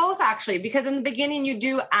say both actually, because in the beginning you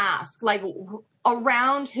do ask like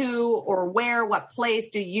around who or where, what place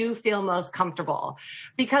do you feel most comfortable?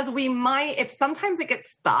 Because we might, if sometimes it gets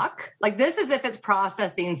stuck, like this is if it's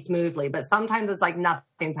processing smoothly, but sometimes it's like nothing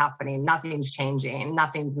nothing's happening, nothing's changing,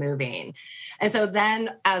 nothing's moving. And so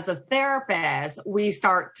then as a therapist, we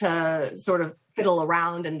start to sort of fiddle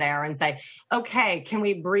around in there and say, okay, can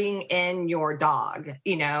we bring in your dog,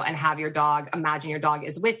 and have your dog, imagine your dog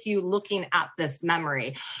is with you looking at this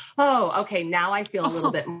memory. Oh, okay. Now I feel a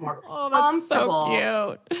little bit more comfortable.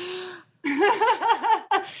 So cute.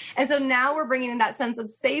 And so now we're bringing in that sense of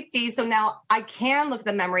safety. So now I can look at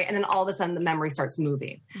the memory, and then all of a sudden the memory starts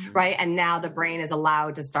moving, right? And now the brain is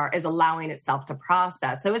allowing itself to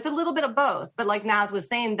process. So it's a little bit of both. But like Naz was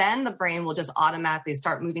saying, then the brain will just automatically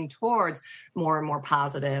start moving towards more and more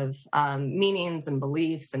positive meanings and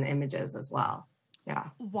beliefs and images as well. Yeah.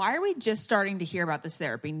 Why are we just starting to hear about this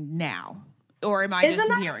therapy now? Or am I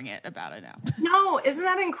hearing it about it now? No, isn't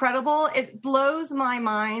that incredible? It blows my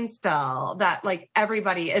mind still that like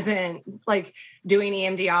everybody isn't like doing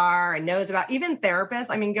EMDR and knows about, even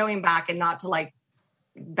therapists. I mean, going back and not to like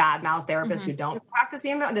badmouth therapists who don't practice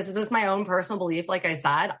EMDR. This is just my own personal belief. Like I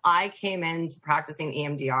said, I came into practicing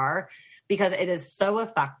EMDR because it is so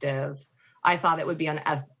effective. I thought it would be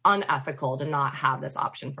unethical to not have this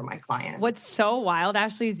option for my clients. What's so wild,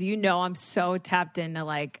 Ashley, is I'm so tapped into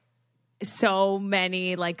like so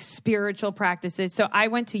many like spiritual practices. So I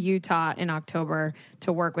went to Utah in October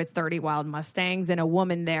to work with 30 wild Mustangs, and a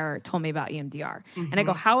woman there told me about EMDR. And I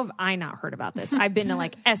go, how have I not heard about this? I've been to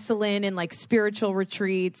like Esalen and like spiritual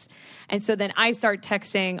retreats. And so then I start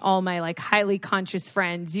texting all my like highly conscious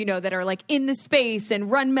friends, that are like in the space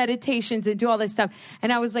and run meditations and do all this stuff.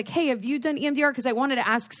 And I was like, hey, have you done EMDR? Because I wanted to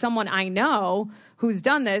ask someone I know who's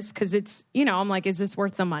done this, because it's, I'm like, is this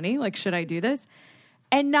worth the money? Like, should I do this?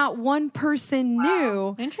 And not one person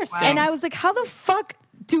knew. Interesting. And I was like, how the fuck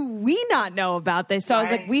do we not know about this? So I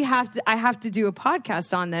was like, I have to do a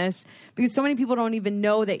podcast on this, because so many people don't even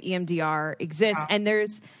know that EMDR exists. And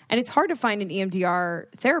it's hard to find an EMDR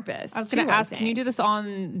therapist. I was going to ask, can you do this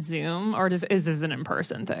on Zoom, or is this an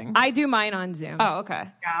in-person thing? I do mine on Zoom. Oh, okay.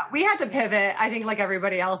 Yeah, we had to pivot. I think like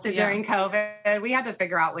everybody else did during COVID. We had to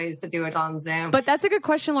figure out ways to do it on Zoom. But that's a good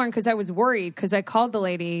question, Lauren, because I was worried, because I called the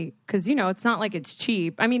lady, because, it's not like it's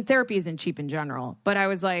cheap. I mean, therapy isn't cheap in general, but I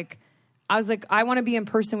was like, I want to be in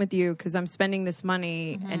person with you because I'm spending this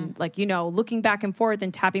money and like, looking back and forth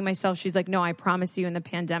and tapping myself. She's like, no, I promise you, in the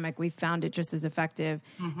pandemic, we found it just as effective.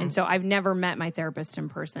 And so I've never met my therapist in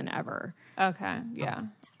person ever. Okay. Yeah.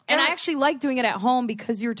 And I actually like doing it at home,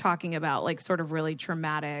 because you're talking about like sort of really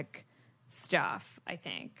traumatic stuff, I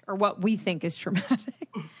think, or what we think is traumatic.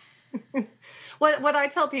 What I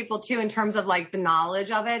tell people too, in terms of like the knowledge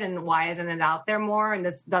of it and why isn't it out there more, and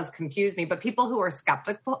this does confuse me, but people who are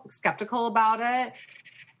skeptical about it,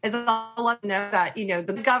 is I'll let them know that,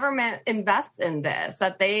 the government invests in this,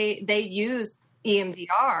 that they use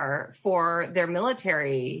EMDR for their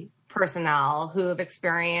military personnel who have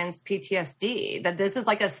experienced PTSD, that this is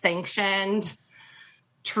like a sanctioned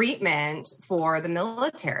treatment for the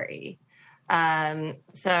military.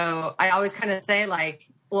 So I always kind of say like,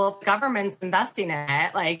 well, if the government's investing in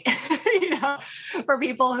it, like, for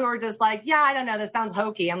people who are just like, yeah, I don't know, this sounds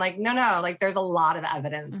hokey. I'm like, no, like there's a lot of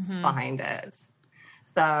evidence behind it.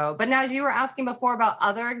 So, but now as you were asking before about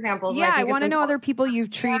other examples. Yeah, I want to know other people you've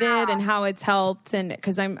treated and how it's helped. And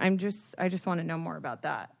because I just want to know more about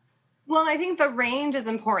that. Well, I think the range is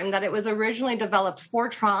important, that it was originally developed for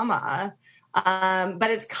trauma.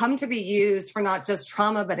 But it's come to be used for not just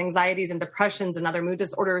trauma, but anxieties and depressions and other mood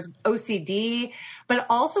disorders, OCD, but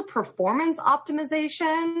also performance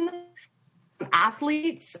optimization,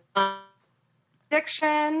 athletes,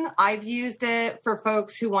 addiction. I've used it for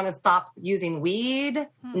folks who want to stop using weed,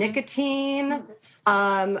 nicotine,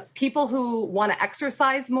 people who want to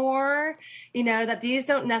exercise more, that these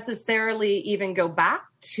don't necessarily even go back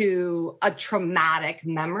to a traumatic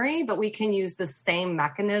memory, but we can use the same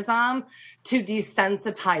mechanism to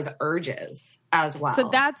desensitize urges as well.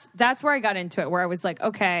 So that's where I got into it, where I was like,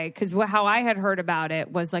 okay, because how I had heard about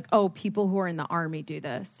it was like, oh, people who are in the army do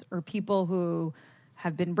this, or people who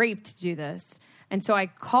have been raped do this. And so I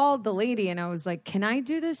called the lady and I was like, can I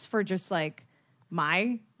do this for just like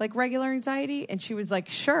my like regular anxiety? And she was like,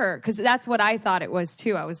 sure. Because that's what I thought it was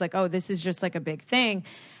too. I was like, oh, this is just like a big thing.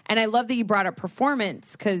 And I love that you brought up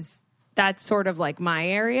performance, because that's sort of like my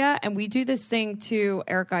area. And we do this thing too,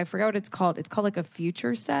 Erica, I forgot what it's called. It's called like a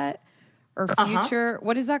future set or future.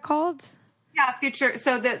 What is that called? Yeah, future.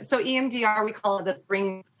 So EMDR, we call it a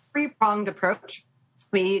three-pronged approach.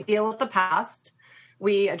 We deal with the past,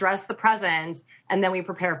 we address the present, and then we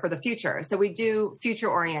prepare for the future. So we do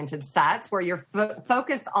future-oriented sets where you're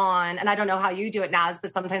focused on, and I don't know how you do it now,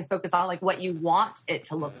 but sometimes focus on like what you want it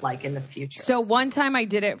to look like in the future. So one time I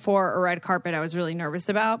did it for a red carpet I was really nervous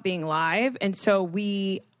about being live. And so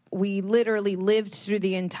we we literally lived through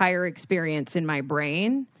the entire experience in my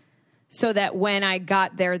brain so that when I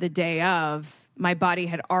got there the day of, my body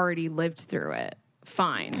had already lived through it.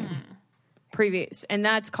 Fine. Previous. And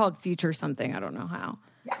that's called future something. I don't know how.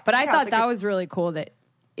 Yeah. But I thought that was really cool that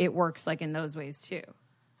it works like in those ways too.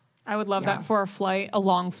 I would love that for a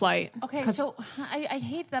long flight. Okay, so I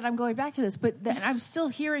hate that I'm going back to this, but I'm still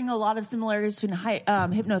hearing a lot of similarities to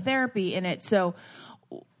hypnotherapy in it. So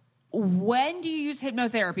when do you use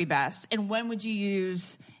hypnotherapy best, and when would you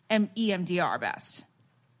use EMDR best?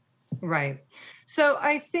 Right. So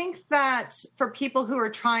I think that for people who are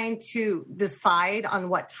trying to decide on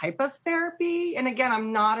what type of therapy, and again,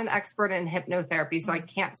 I'm not an expert in hypnotherapy, so I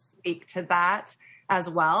can't speak to that as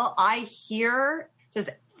well. I hear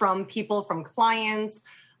just from people, from clients,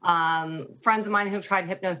 friends of mine who've tried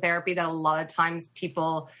hypnotherapy, that a lot of times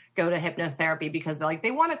people go to hypnotherapy because they're like, they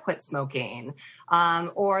want to quit smoking,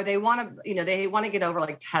 or they want to, they want to get over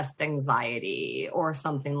like test anxiety or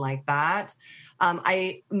something like that.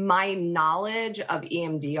 My knowledge of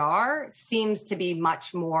EMDR seems to be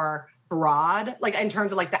much more broad, like in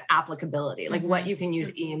terms of like the applicability, like what you can use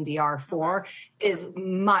EMDR for is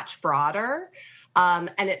much broader. And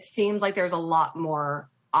it seems like there's a lot more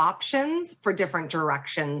options for different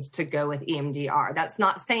directions to go with EMDR. That's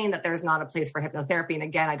not saying that there's not a place for hypnotherapy. And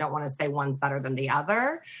again, I don't want to say one's better than the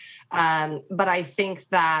other. But I think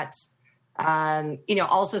that,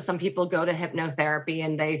 also some people go to hypnotherapy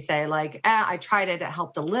and they say like, I tried it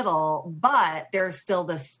helped a little, but there's still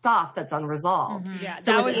this stuff that's unresolved. Yeah,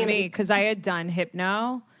 so that was me because I had done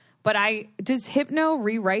hypno. But does hypno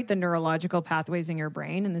rewrite the neurological pathways in your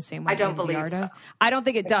brain in the same way? I don't believe so. I don't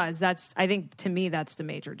think it does. I think to me, that's the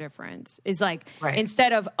major difference. Is like,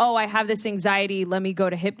 instead of, I have this anxiety, let me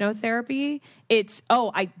go to hypnotherapy. It's,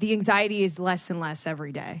 the anxiety is less and less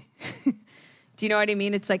every day. Do you know what I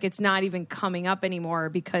mean? It's like, it's not even coming up anymore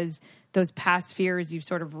because those past fears you've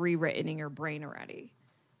sort of rewritten in your brain already.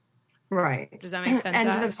 Right. Does that make sense?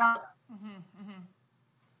 And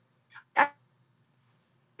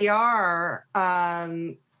EMDR,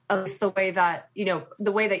 at least the way that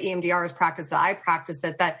EMDR is practiced, that I practice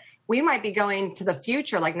it, that we might be going to the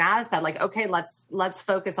future, like Naz said, like, okay, let's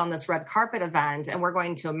focus on this red carpet event. And we're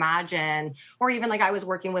going to imagine, or even like I was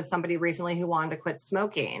working with somebody recently who wanted to quit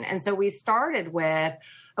smoking. And so we started with,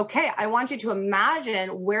 okay, I want you to imagine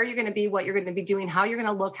where you're going to be, what you're going to be doing, how you're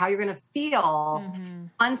going to look, how you're going to feel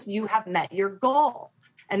once you have met your goal.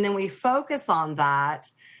 And then we focus on that.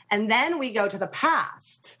 And then we go to the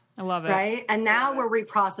past. I love it. Right. And now we're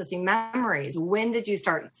reprocessing memories. When did you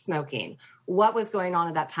start smoking? What was going on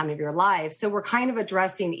at that time of your life? So we're kind of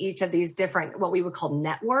addressing each of these different, what we would call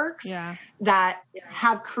networks that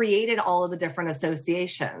have created all of the different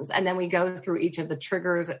associations. And then we go through each of the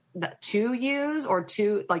triggers to use, or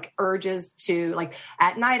to like urges to, like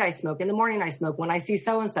at night I smoke, in the morning I smoke, when I see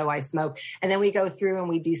so-and-so I smoke. And then we go through and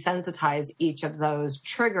we desensitize each of those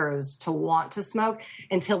triggers to want to smoke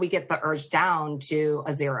until we get the urge down to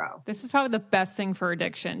a 0. This is probably the best thing for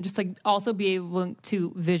addiction. Just like also be able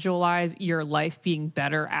to visualize your life being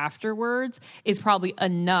better afterwards is probably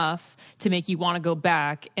enough to make you want to go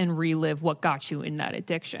back and relive what got you in that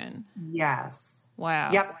addiction. Yes. Wow.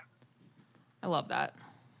 Yep. I love that.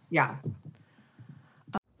 Yeah.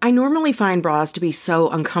 I normally find bras to be so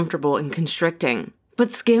uncomfortable and constricting,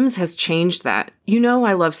 but Skims has changed that. You know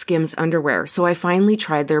I love Skims underwear, so I finally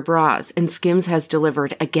tried their bras, and Skims has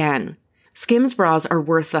delivered again. Skims bras are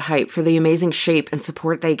worth the hype for the amazing shape and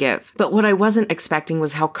support they give, but what I wasn't expecting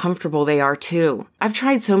was how comfortable they are too. I've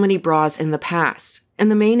tried so many bras in the past, and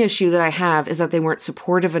the main issue that I have is that they weren't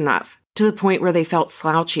supportive enough, to the point where they felt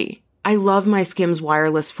slouchy. I love my Skims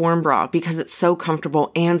wireless form bra because it's so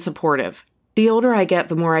comfortable and supportive. The older I get,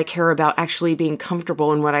 the more I care about actually being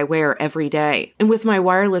comfortable in what I wear every day. And with my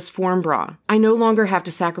wireless form bra, I no longer have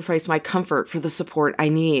to sacrifice my comfort for the support I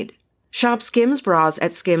need. Shop Skims bras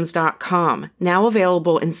at skims.com, now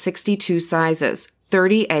available in 62 sizes,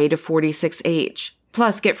 30A to 46H.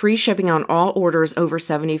 Plus, get free shipping on all orders over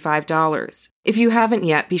 $75. If you haven't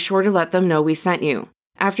yet, be sure to let them know we sent you.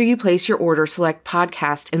 After you place your order, select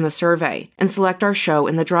podcast in the survey and select our show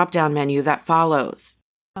in the drop-down menu that follows.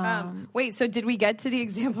 Wait, so did we get to the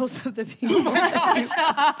examples of the people? That's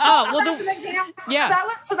an example. Yeah.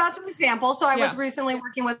 That's an example. So I was recently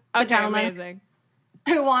working with a gentleman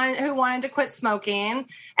who wanted to quit smoking,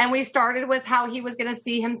 and we started with how he was going to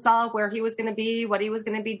see himself, where he was going to be, what he was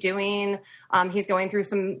going to be doing. He's going through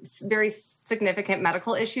some very significant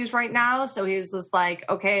medical issues right now, so he was just like,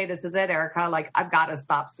 okay, this is it, Erica, like I've got to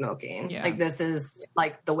stop smoking. Like this is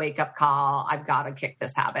like the wake up call. I've got to kick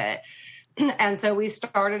this habit. And so we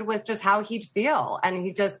started with just how he'd feel, and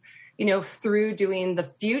he just through doing the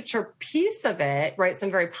future piece of it, right,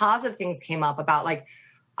 some very positive things came up about like,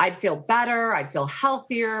 I'd feel better, I'd feel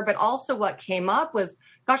healthier, but also what came up was,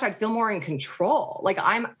 gosh, I'd feel more in control. Like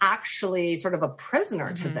I'm actually sort of a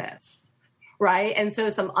prisoner to this, right? And so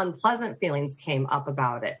some unpleasant feelings came up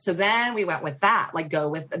about it. So then we went with that, like go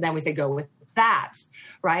with that,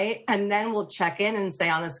 right? And then we'll check in and say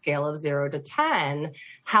on a scale of 0 to 10,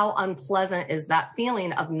 how unpleasant is that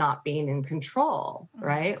feeling of not being in control,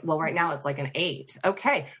 right? Well, right now it's like an 8.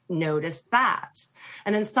 Okay, notice that.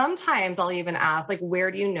 And then sometimes I'll even ask, like,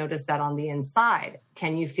 where do you notice that on the inside?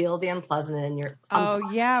 Can you feel the unpleasant in your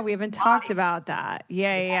yeah, we haven't talked about that.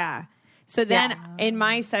 Yeah. So then in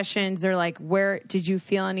my sessions, they're like, where did you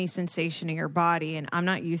feel any sensation in your body? And I'm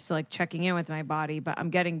not used to like checking in with my body, but I'm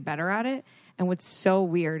getting better at it. And what's so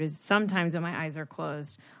weird is sometimes when my eyes are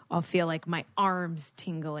closed, I'll feel like my arms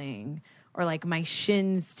tingling or like my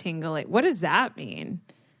shins tingling. What does that mean?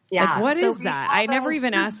 Yeah. Like, what is that? I never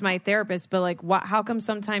even asked my therapist, but like, how come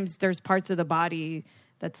sometimes there's parts of the body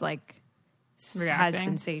that's like reacting? Has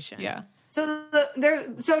sensation? Yeah. So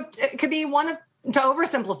it could be to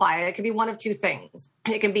oversimplify it could be one of two things.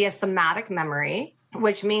 It can be a somatic memory,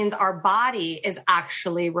 which means our body is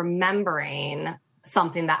actually remembering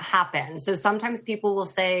something that happened. So sometimes people will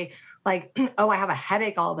say like, oh, I have a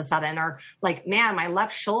headache all of a sudden, or like, man, my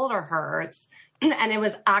left shoulder hurts. And it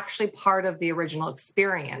was actually part of the original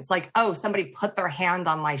experience. Like, oh, somebody put their hand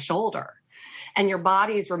on my shoulder. And your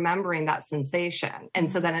body's remembering that sensation. And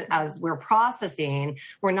so then as we're processing,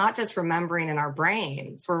 we're not just remembering in our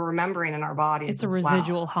brains, we're remembering in our bodies. It's a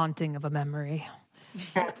residual haunting of a memory.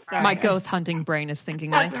 That's right. My ghost hunting brain is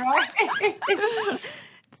thinking That's like. right.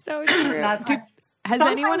 So true. That's right. Has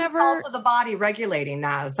Sometimes anyone ever? It's also the body regulating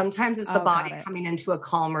that. Sometimes it's the body coming into a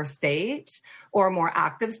calmer state or a more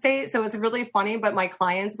active state. So it's really funny. But my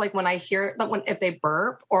clients, like when I hear that, if they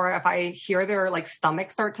burp or if I hear their like stomach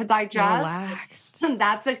start to digest,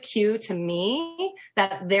 that's a cue to me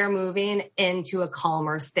that they're moving into a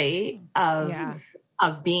calmer state of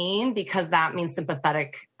being, because that means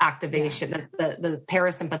sympathetic activation, the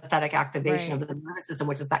parasympathetic activation of the nervous system,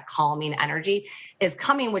 which is that calming energy, is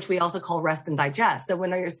coming, which we also call rest and digest. So when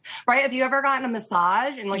there's have you ever gotten a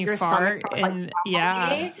massage and like your stomach starts like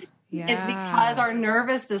it's because our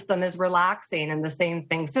nervous system is relaxing, and the same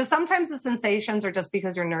thing. So sometimes the sensations are just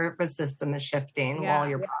because your nervous system is shifting while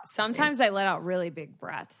you're processing. Sometimes I let out really big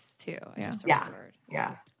breaths too.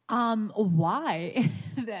 Yeah. Why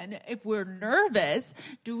then, if we're nervous,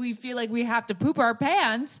 do we feel like we have to poop our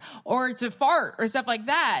pants or to fart or stuff like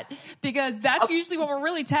that? Because that's usually when we're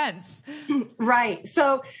really tense. Right.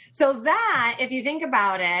 So that, if you think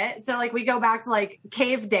about it, so like we go back to like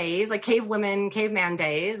cave days, like caveman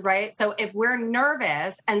days, right? So if we're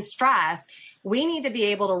nervous and stressed, we need to be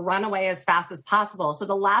able to run away as fast as possible. So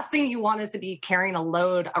the last thing you want is to be carrying a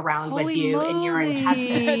load around with you in your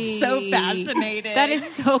intestines. That's so fascinating. That is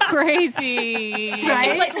so crazy. Right?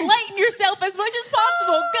 It's like lighten yourself as much as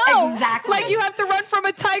possible. Go. Exactly. Like you have to run from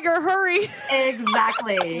a tiger. Hurry.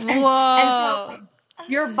 Exactly. Whoa. And so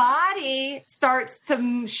your body starts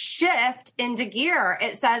to shift into gear.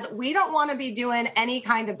 It says, we don't want to be doing any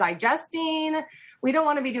kind of digesting. We don't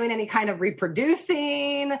want to be doing any kind of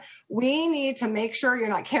reproducing. We need to make sure you're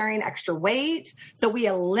not carrying extra weight. So we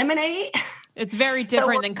eliminate. It's very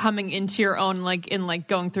different than coming into your own, like in like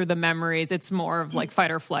going through the memories. It's more of like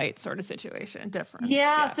fight or flight sort of situation. Different.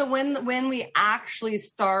 Yeah. So when we actually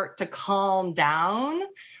start to calm down,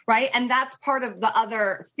 right? And that's part of the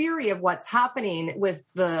other theory of what's happening with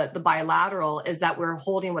the bilateral is that we're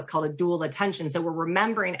holding what's called a dual attention. So we're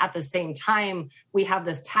remembering at the same time we have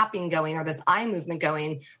this tapping going or this eye movement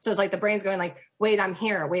going. So it's like the brain's going like, wait, I'm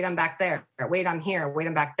here. Wait, I'm back there. Wait, I'm here. Wait,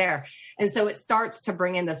 I'm back there. And so it starts to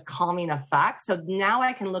bring in this calming effect. So now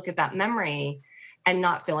I can look at that memory and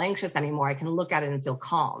not feel anxious anymore. I can look at it and feel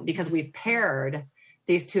calm because we've paired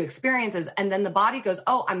these two experiences. And then the body goes,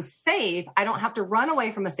 oh, I'm safe. I don't have to run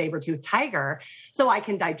away from a saber-toothed tiger. So I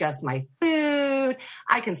can digest my food.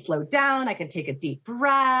 I can slow down. I can take a deep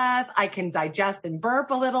breath. I can digest and burp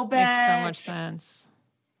a little bit. Makes so much sense.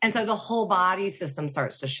 And so the whole body system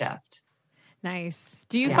starts to shift. Nice.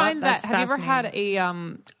 Do you find that, have you ever had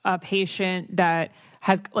a patient that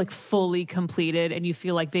has like fully completed and you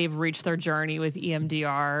feel like they've reached their journey with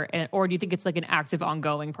EMDR, or do you think it's like an active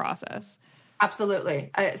ongoing process?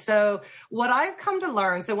 Absolutely. So what I've come to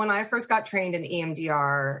learn, so when I first got trained in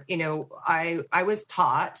EMDR, I was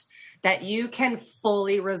taught that you can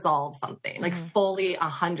fully resolve something, like fully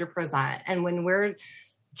 100%. And when we're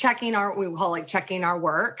checking we call like checking our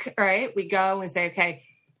work, right? We go and say, okay,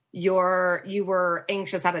 you were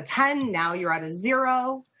anxious at a 10. Now you're at a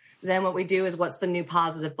 0. Then what we do is, what's the new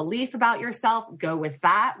positive belief about yourself? Go with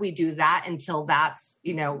that. We do that until that's,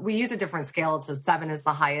 we use a different scale. It's a 7 is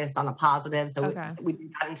the highest on a positive. So we do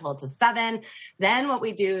that until it's a 7. Then what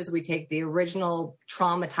we do is we take the original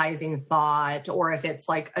traumatizing thought, or if it's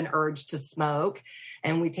like an urge to smoke,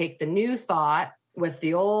 and we take the new thought with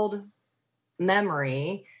the old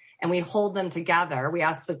memory, and we hold them together. We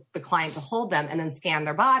ask the client to hold them and then scan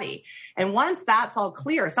their body. And once that's all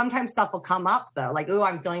clear, sometimes stuff will come up though, like, oh,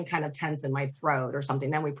 I'm feeling kind of tense in my throat or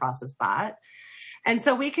something. Then we process that. And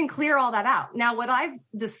so we can clear all that out. Now, what I've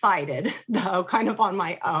decided though, kind of on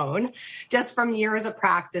my own, just from years of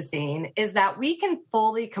practicing, is that we can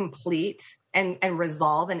fully complete and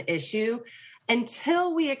resolve an issue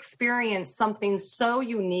until we experience something so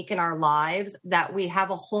unique in our lives that we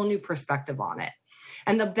have a whole new perspective on it.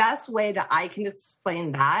 And the best way that I can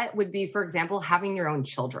explain that would be, for example, having your own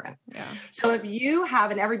children. Yeah. So if you have,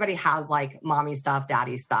 and everybody has like mommy stuff,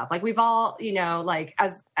 daddy stuff, like we've all, like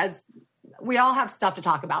as we all have stuff to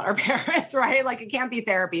talk about our parents, right? Like it can't be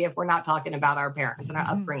therapy if we're not talking about our parents and our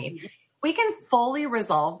upbringing. We can fully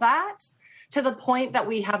resolve that to the point that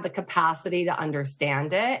we have the capacity to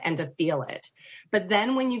understand it and to feel it. But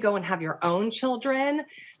then when you go and have your own children,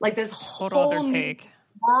 like this whole new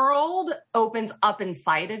world opens up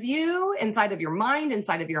inside of you, inside of your mind,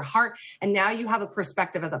 inside of your heart. And now you have a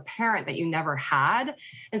perspective as a parent that you never had.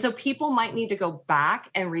 And so people might need to go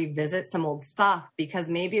back and revisit some old stuff because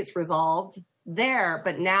maybe it's resolved there,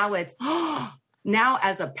 but now it's, now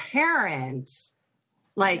as a parent,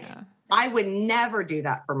 like, I would never do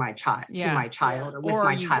that for my child, to my child, or with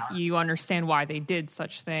my child. You understand why they did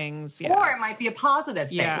such things. Yeah. Or it might be a positive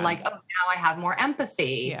thing, like, oh, now I have more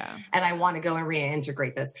empathy and I want to go and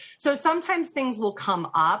reintegrate this. So sometimes things will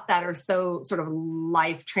come up that are so sort of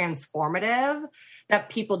life transformative that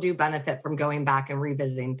people do benefit from going back and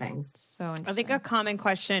revisiting things. So I think a common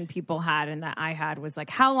question people had and that I had was like,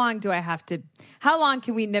 how long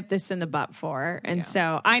can we nip this in the butt for? And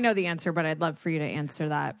so I know the answer, but I'd love for you to answer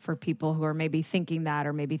that for people who are maybe thinking that,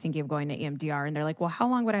 or maybe thinking of going to EMDR and they're like, well, how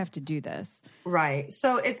long would I have to do this? Right.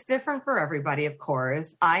 So it's different for everybody, of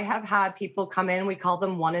course. I have had people come in, we call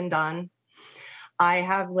them one and done. I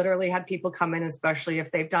have literally had people come in, especially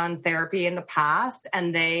if they've done therapy in the past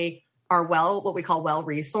and they are what we call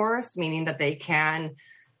well-resourced, meaning that they can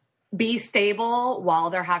be stable while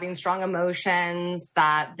they're having strong emotions,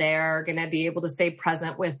 that they're going to be able to stay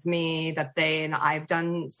present with me, and I've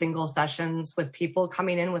done single sessions with people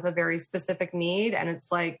coming in with a very specific need. And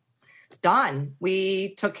it's like, done.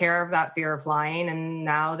 We took care of that fear of flying and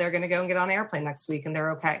now they're going to go and get on an airplane next week and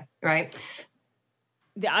they're okay. Right.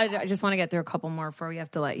 I just want to get through a couple more before we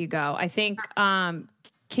have to let you go. I think,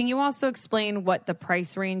 can you also explain what the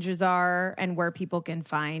price ranges are and where people can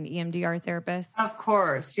find EMDR therapists? Of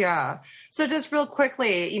course, yeah. So just real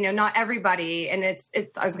quickly, not everybody, and it's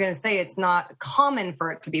I was going to say it's not common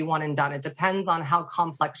for it to be one and done. It depends on how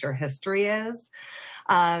complex your history is.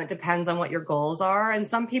 It depends on what your goals are. And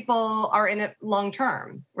some people are in it long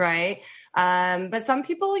term, right? But some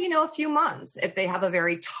people, a few months if they have a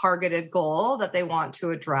very targeted goal that they want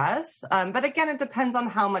to address. But again, it depends on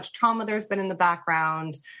how much trauma there's been in the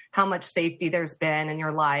background, how much safety there's been in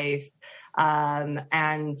your life,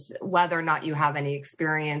 and whether or not you have any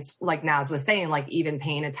experience, like Naz was saying, like even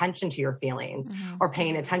paying attention to your feelings or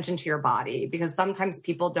paying attention to your body, because sometimes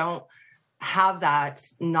people don't have that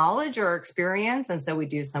knowledge or experience. And so we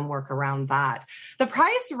do some work around that. The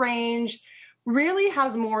price range really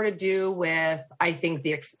has more to do with, I think,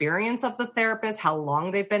 the experience of the therapist, how long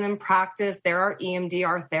they've been in practice. There are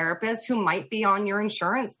EMDR therapists who might be on your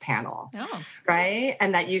insurance panel, right?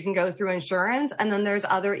 And that you can go through insurance. And then there's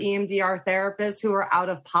other EMDR therapists who are out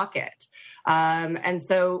of pocket. And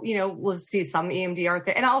so, we'll see some EMDR.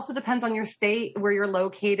 And it also depends on your state where you're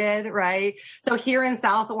located, right? So here in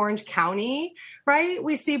South Orange County, right,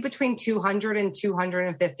 we see between $200 and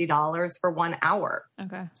 $250 for 1 hour.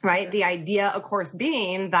 Okay. Right. Okay. The idea, of course,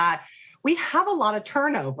 being that we have a lot of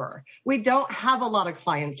turnover. We don't have a lot of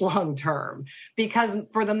clients long-term because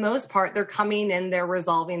for the most part, they're coming in, they're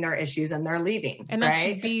resolving their issues and they're leaving. And that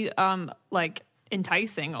should be,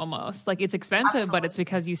 enticing almost. Like it's expensive, Absolutely. But it's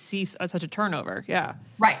because you see such a turnover. Yeah.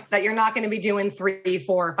 Right. That you're not going to be doing 3,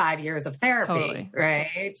 4, 5 years of therapy. Totally.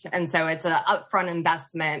 Right. And so it's an upfront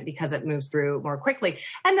investment because it moves through more quickly.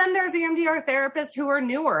 And then there's EMDR therapists who are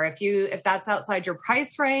newer. If that's outside your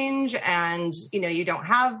price range and, you don't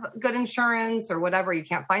have good insurance or whatever, you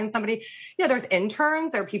can't find somebody, there's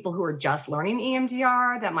interns. There are people who are just learning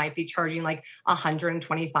EMDR that might be charging like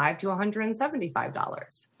 $125 to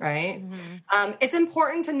 $175. Right. Mm-hmm. It's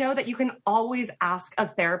important to know that you can always ask a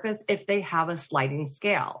therapist if they have a sliding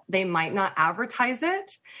scale. They might not advertise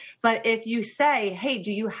it, but if you say, hey,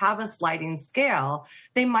 do you have a sliding scale?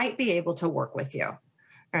 They might be able to work with you,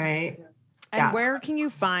 right? And where can you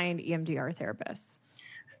find EMDR therapists?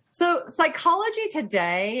 So Psychology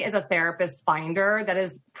Today is a therapist finder that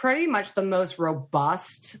is pretty much the most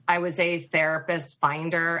robust, I would say, therapist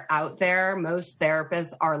finder out there. Most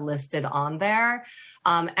therapists are listed on there,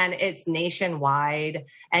 and it's nationwide.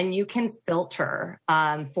 And you can filter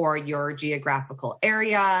for your geographical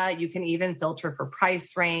area. You can even filter for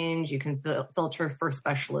price range. You can filter for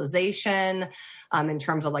specialization. In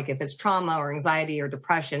terms of like if it's trauma or anxiety or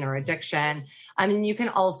depression or addiction. You can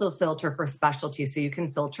also filter for specialty. So you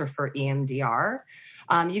can filter for EMDR.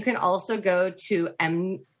 You can also go to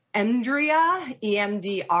Emdr,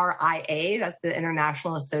 EMDRIA, that's the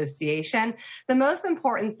International Association. The most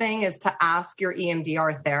important thing is to ask your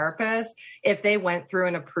EMDR therapist if they went through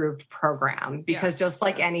an approved program, because just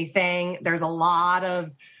like anything, there's a lot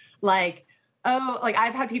of like,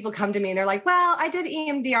 I've had people come to me and they're like, well, I did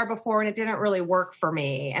EMDR before and it didn't really work for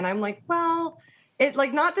me. And I'm like, well, it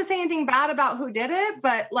like, not to say anything bad about who did it,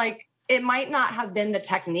 but like, it might not have been the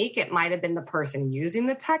technique. It might have been the person using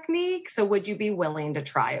the technique. So would you be willing to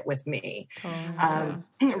try it with me?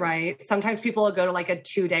 Right. Sometimes people will go to like a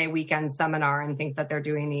 2-day weekend seminar and think that they're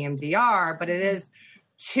doing EMDR, but it is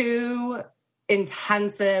 2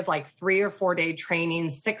 intensive, like 3 or 4 day training,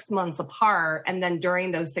 6 months apart. And then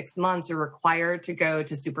during those 6 months, you're required to go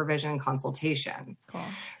to supervision and consultation. Cool.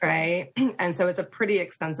 Right. And so it's a pretty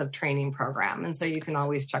extensive training program. And so you can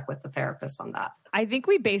always check with the therapist on that. I think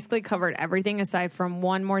we basically covered everything aside from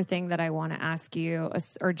one more thing that I want to ask you,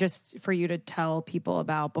 or just for you to tell people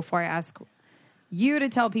about before I ask you to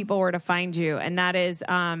tell people where to find you. And that is,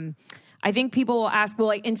 I think people will ask,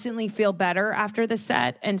 will I instantly feel better after the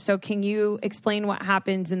set? And so can you explain what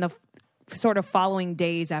happens in the sort of following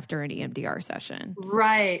days after an EMDR session?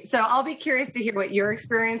 Right. So I'll be curious to hear what your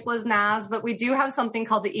experience was, Naz, but we do have something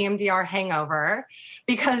called the EMDR hangover,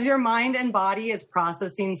 because your mind and body is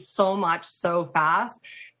processing so much so fast.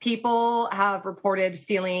 People have reported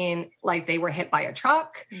feeling like they were hit by a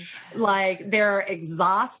truck, like they're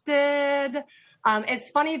exhausted. It's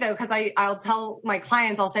funny though, because I'll tell my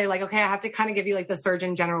clients, I'll say like, okay, I have to kind of give you like the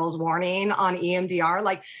Surgeon General's warning on EMDR.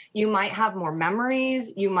 Like you might have more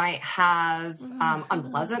memories. You might have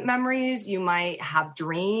unpleasant memories. You might have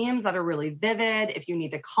dreams that are really vivid. If you need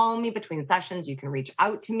to call me between sessions, you can reach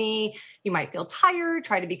out to me. You might feel tired.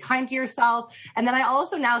 Try to be kind to yourself. And then I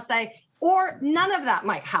also now say, or none of that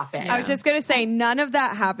might happen. I was just going to say none of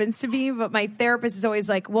that happens to me, but my therapist is always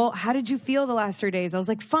like, well, how did you feel the last 3 days? I was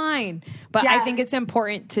like, fine. But I think it's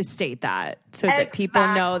important to state that so that people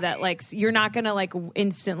know that like, you're not going to like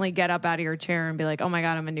instantly get up out of your chair and be like, oh my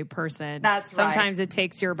God, I'm a new person. That's right. Sometimes it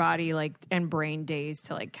takes your body like and brain days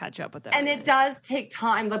to like catch up with that. And it does take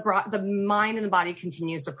time. The mind and the body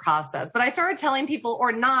continues to process. But I started telling people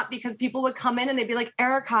or not, because people would come in and they'd be like,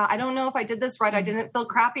 Erica, I don't know if I did this right. I didn't feel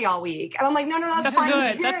crappy all week. And I'm like, no, that's fine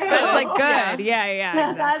good. too. That's like good. Yeah.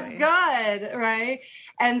 Exactly. That's good. Right.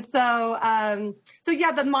 And so,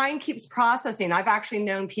 the mind keeps processing. I've actually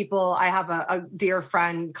known people. I have a dear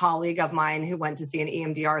friend, colleague of mine who went to see an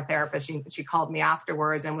EMDR therapist. She called me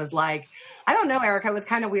afterwards and was like, I don't know, Erica, it was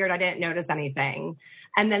kind of weird. I didn't notice anything.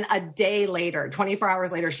 And then a day later, 24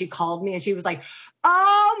 hours later, she called me and she was like,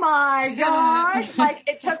 oh my gosh. Like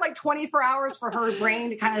it took like 24 hours for her brain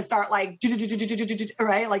to kind of start like,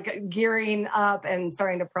 right? Like gearing up and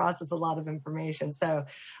starting to process a lot of information. So,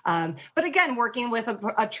 but again, working with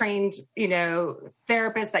a trained,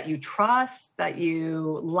 therapist that you trust, that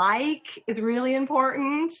you like is really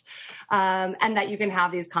important. And that you can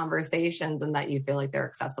have these conversations and that you feel like they're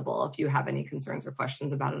accessible if you have any concerns or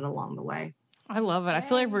questions about it along the way. I love it. I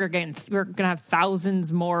feel like we're going to have thousands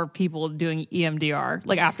more people doing EMDR,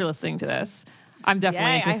 like after listening to this. I'm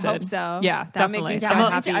definitely interested. I hope so. Yeah, definitely. Make me so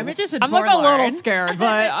happy. I'm interested. I'm like a little scared,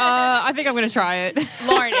 but I think I'm going to try it.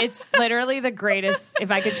 Lauren, it's literally the greatest. If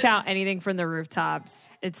I could shout anything from the rooftops,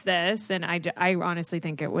 it's this. And I honestly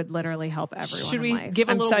think it would literally help everyone. Should we in life. give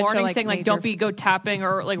a little warning saying like, don't major... go tapping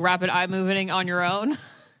or like rapid eye moving on your own?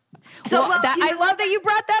 So I love that you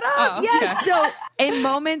brought that up. Oh, yes. okay. So in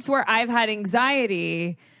moments where I've had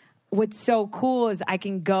anxiety, what's so cool is I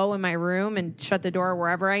can go in my room and shut the door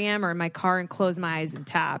wherever I am or in my car and close my eyes and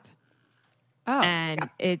tap. Oh, and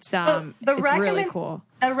it's really cool.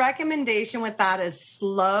 The recommendation with that is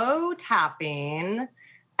slow tapping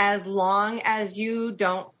as long as you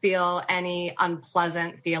don't feel any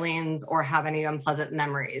unpleasant feelings or have any unpleasant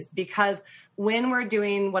memories. Because when we're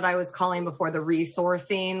doing what I was calling before the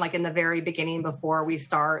resourcing, like in the very beginning, before we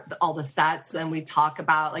start all the sets, then we talk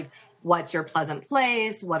about like, what's your pleasant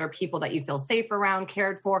place? What are people that you feel safe around,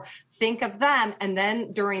 cared for? Think of them. And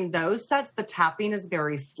then during those sets, the tapping is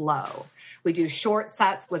very slow. We do short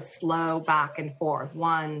sets with slow back and forth.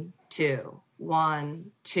 1, 2,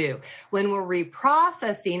 1, 2. When we're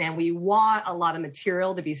reprocessing and we want a lot of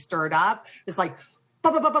material to be stirred up, it's like,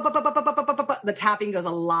 the tapping goes a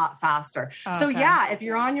lot faster. Okay. So yeah, if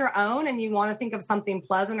you're on your own and you want to think of something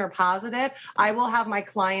pleasant or positive, I will have my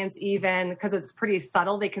clients, even because it's pretty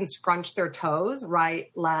subtle, they can scrunch their toes, right,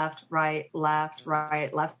 left, right, left,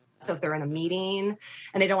 right, left. So if they're in a meeting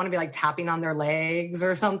and they don't want to be like tapping on their legs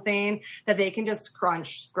or something, that they can just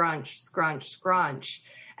scrunch, scrunch, scrunch, scrunch.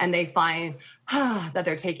 And they find that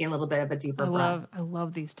they're taking a little bit of a deeper breath. I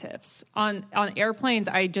love these tips. On airplanes,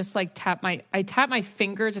 I just like tap my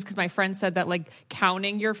fingers just because my friend said that like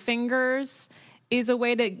counting your fingers is a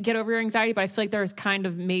way to get over your anxiety. But I feel like there's kind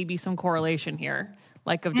of maybe some correlation here,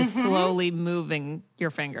 like of just slowly moving your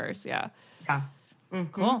fingers. Yeah. Mm-hmm.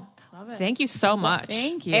 Cool. Thank you so much.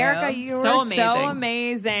 Thank you. Erica, you were so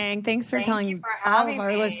amazing. Thanks for telling all of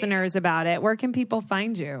our listeners about it. Where can people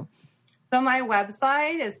find you? So my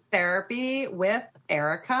website is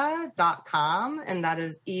therapywitherica.com, and that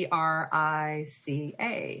is ERICA,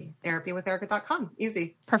 therapywitherica.com.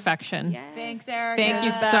 Easy. Perfection. Yay. Thanks, Erica. Thank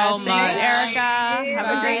you so much. Thanks, Erica.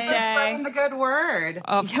 Have a great day. Spreading the good word.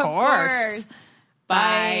 Of course.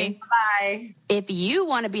 Bye. Bye. If you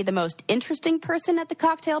want to be the most interesting person at the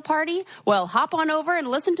cocktail party, well, hop on over and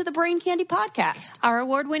listen to the Brain Candy podcast. Our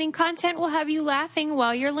award-winning content will have you laughing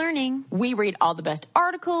while you're learning. We read all the best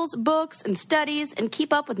articles, books, and studies, and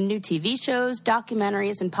keep up with new TV shows,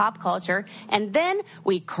 documentaries, and pop culture. And then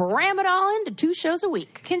we cram it all into 2 shows a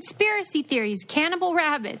week. Conspiracy theories, cannibal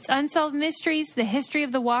rabbits, unsolved mysteries, the history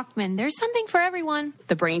of the Walkman. There's something for everyone.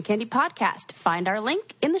 The Brain Candy podcast. Find our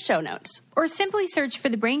link in the show notes. Or simply search for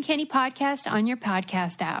the Brain Candy podcast on your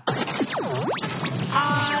podcast app.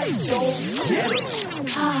 I don't get it.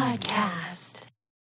 Podcast.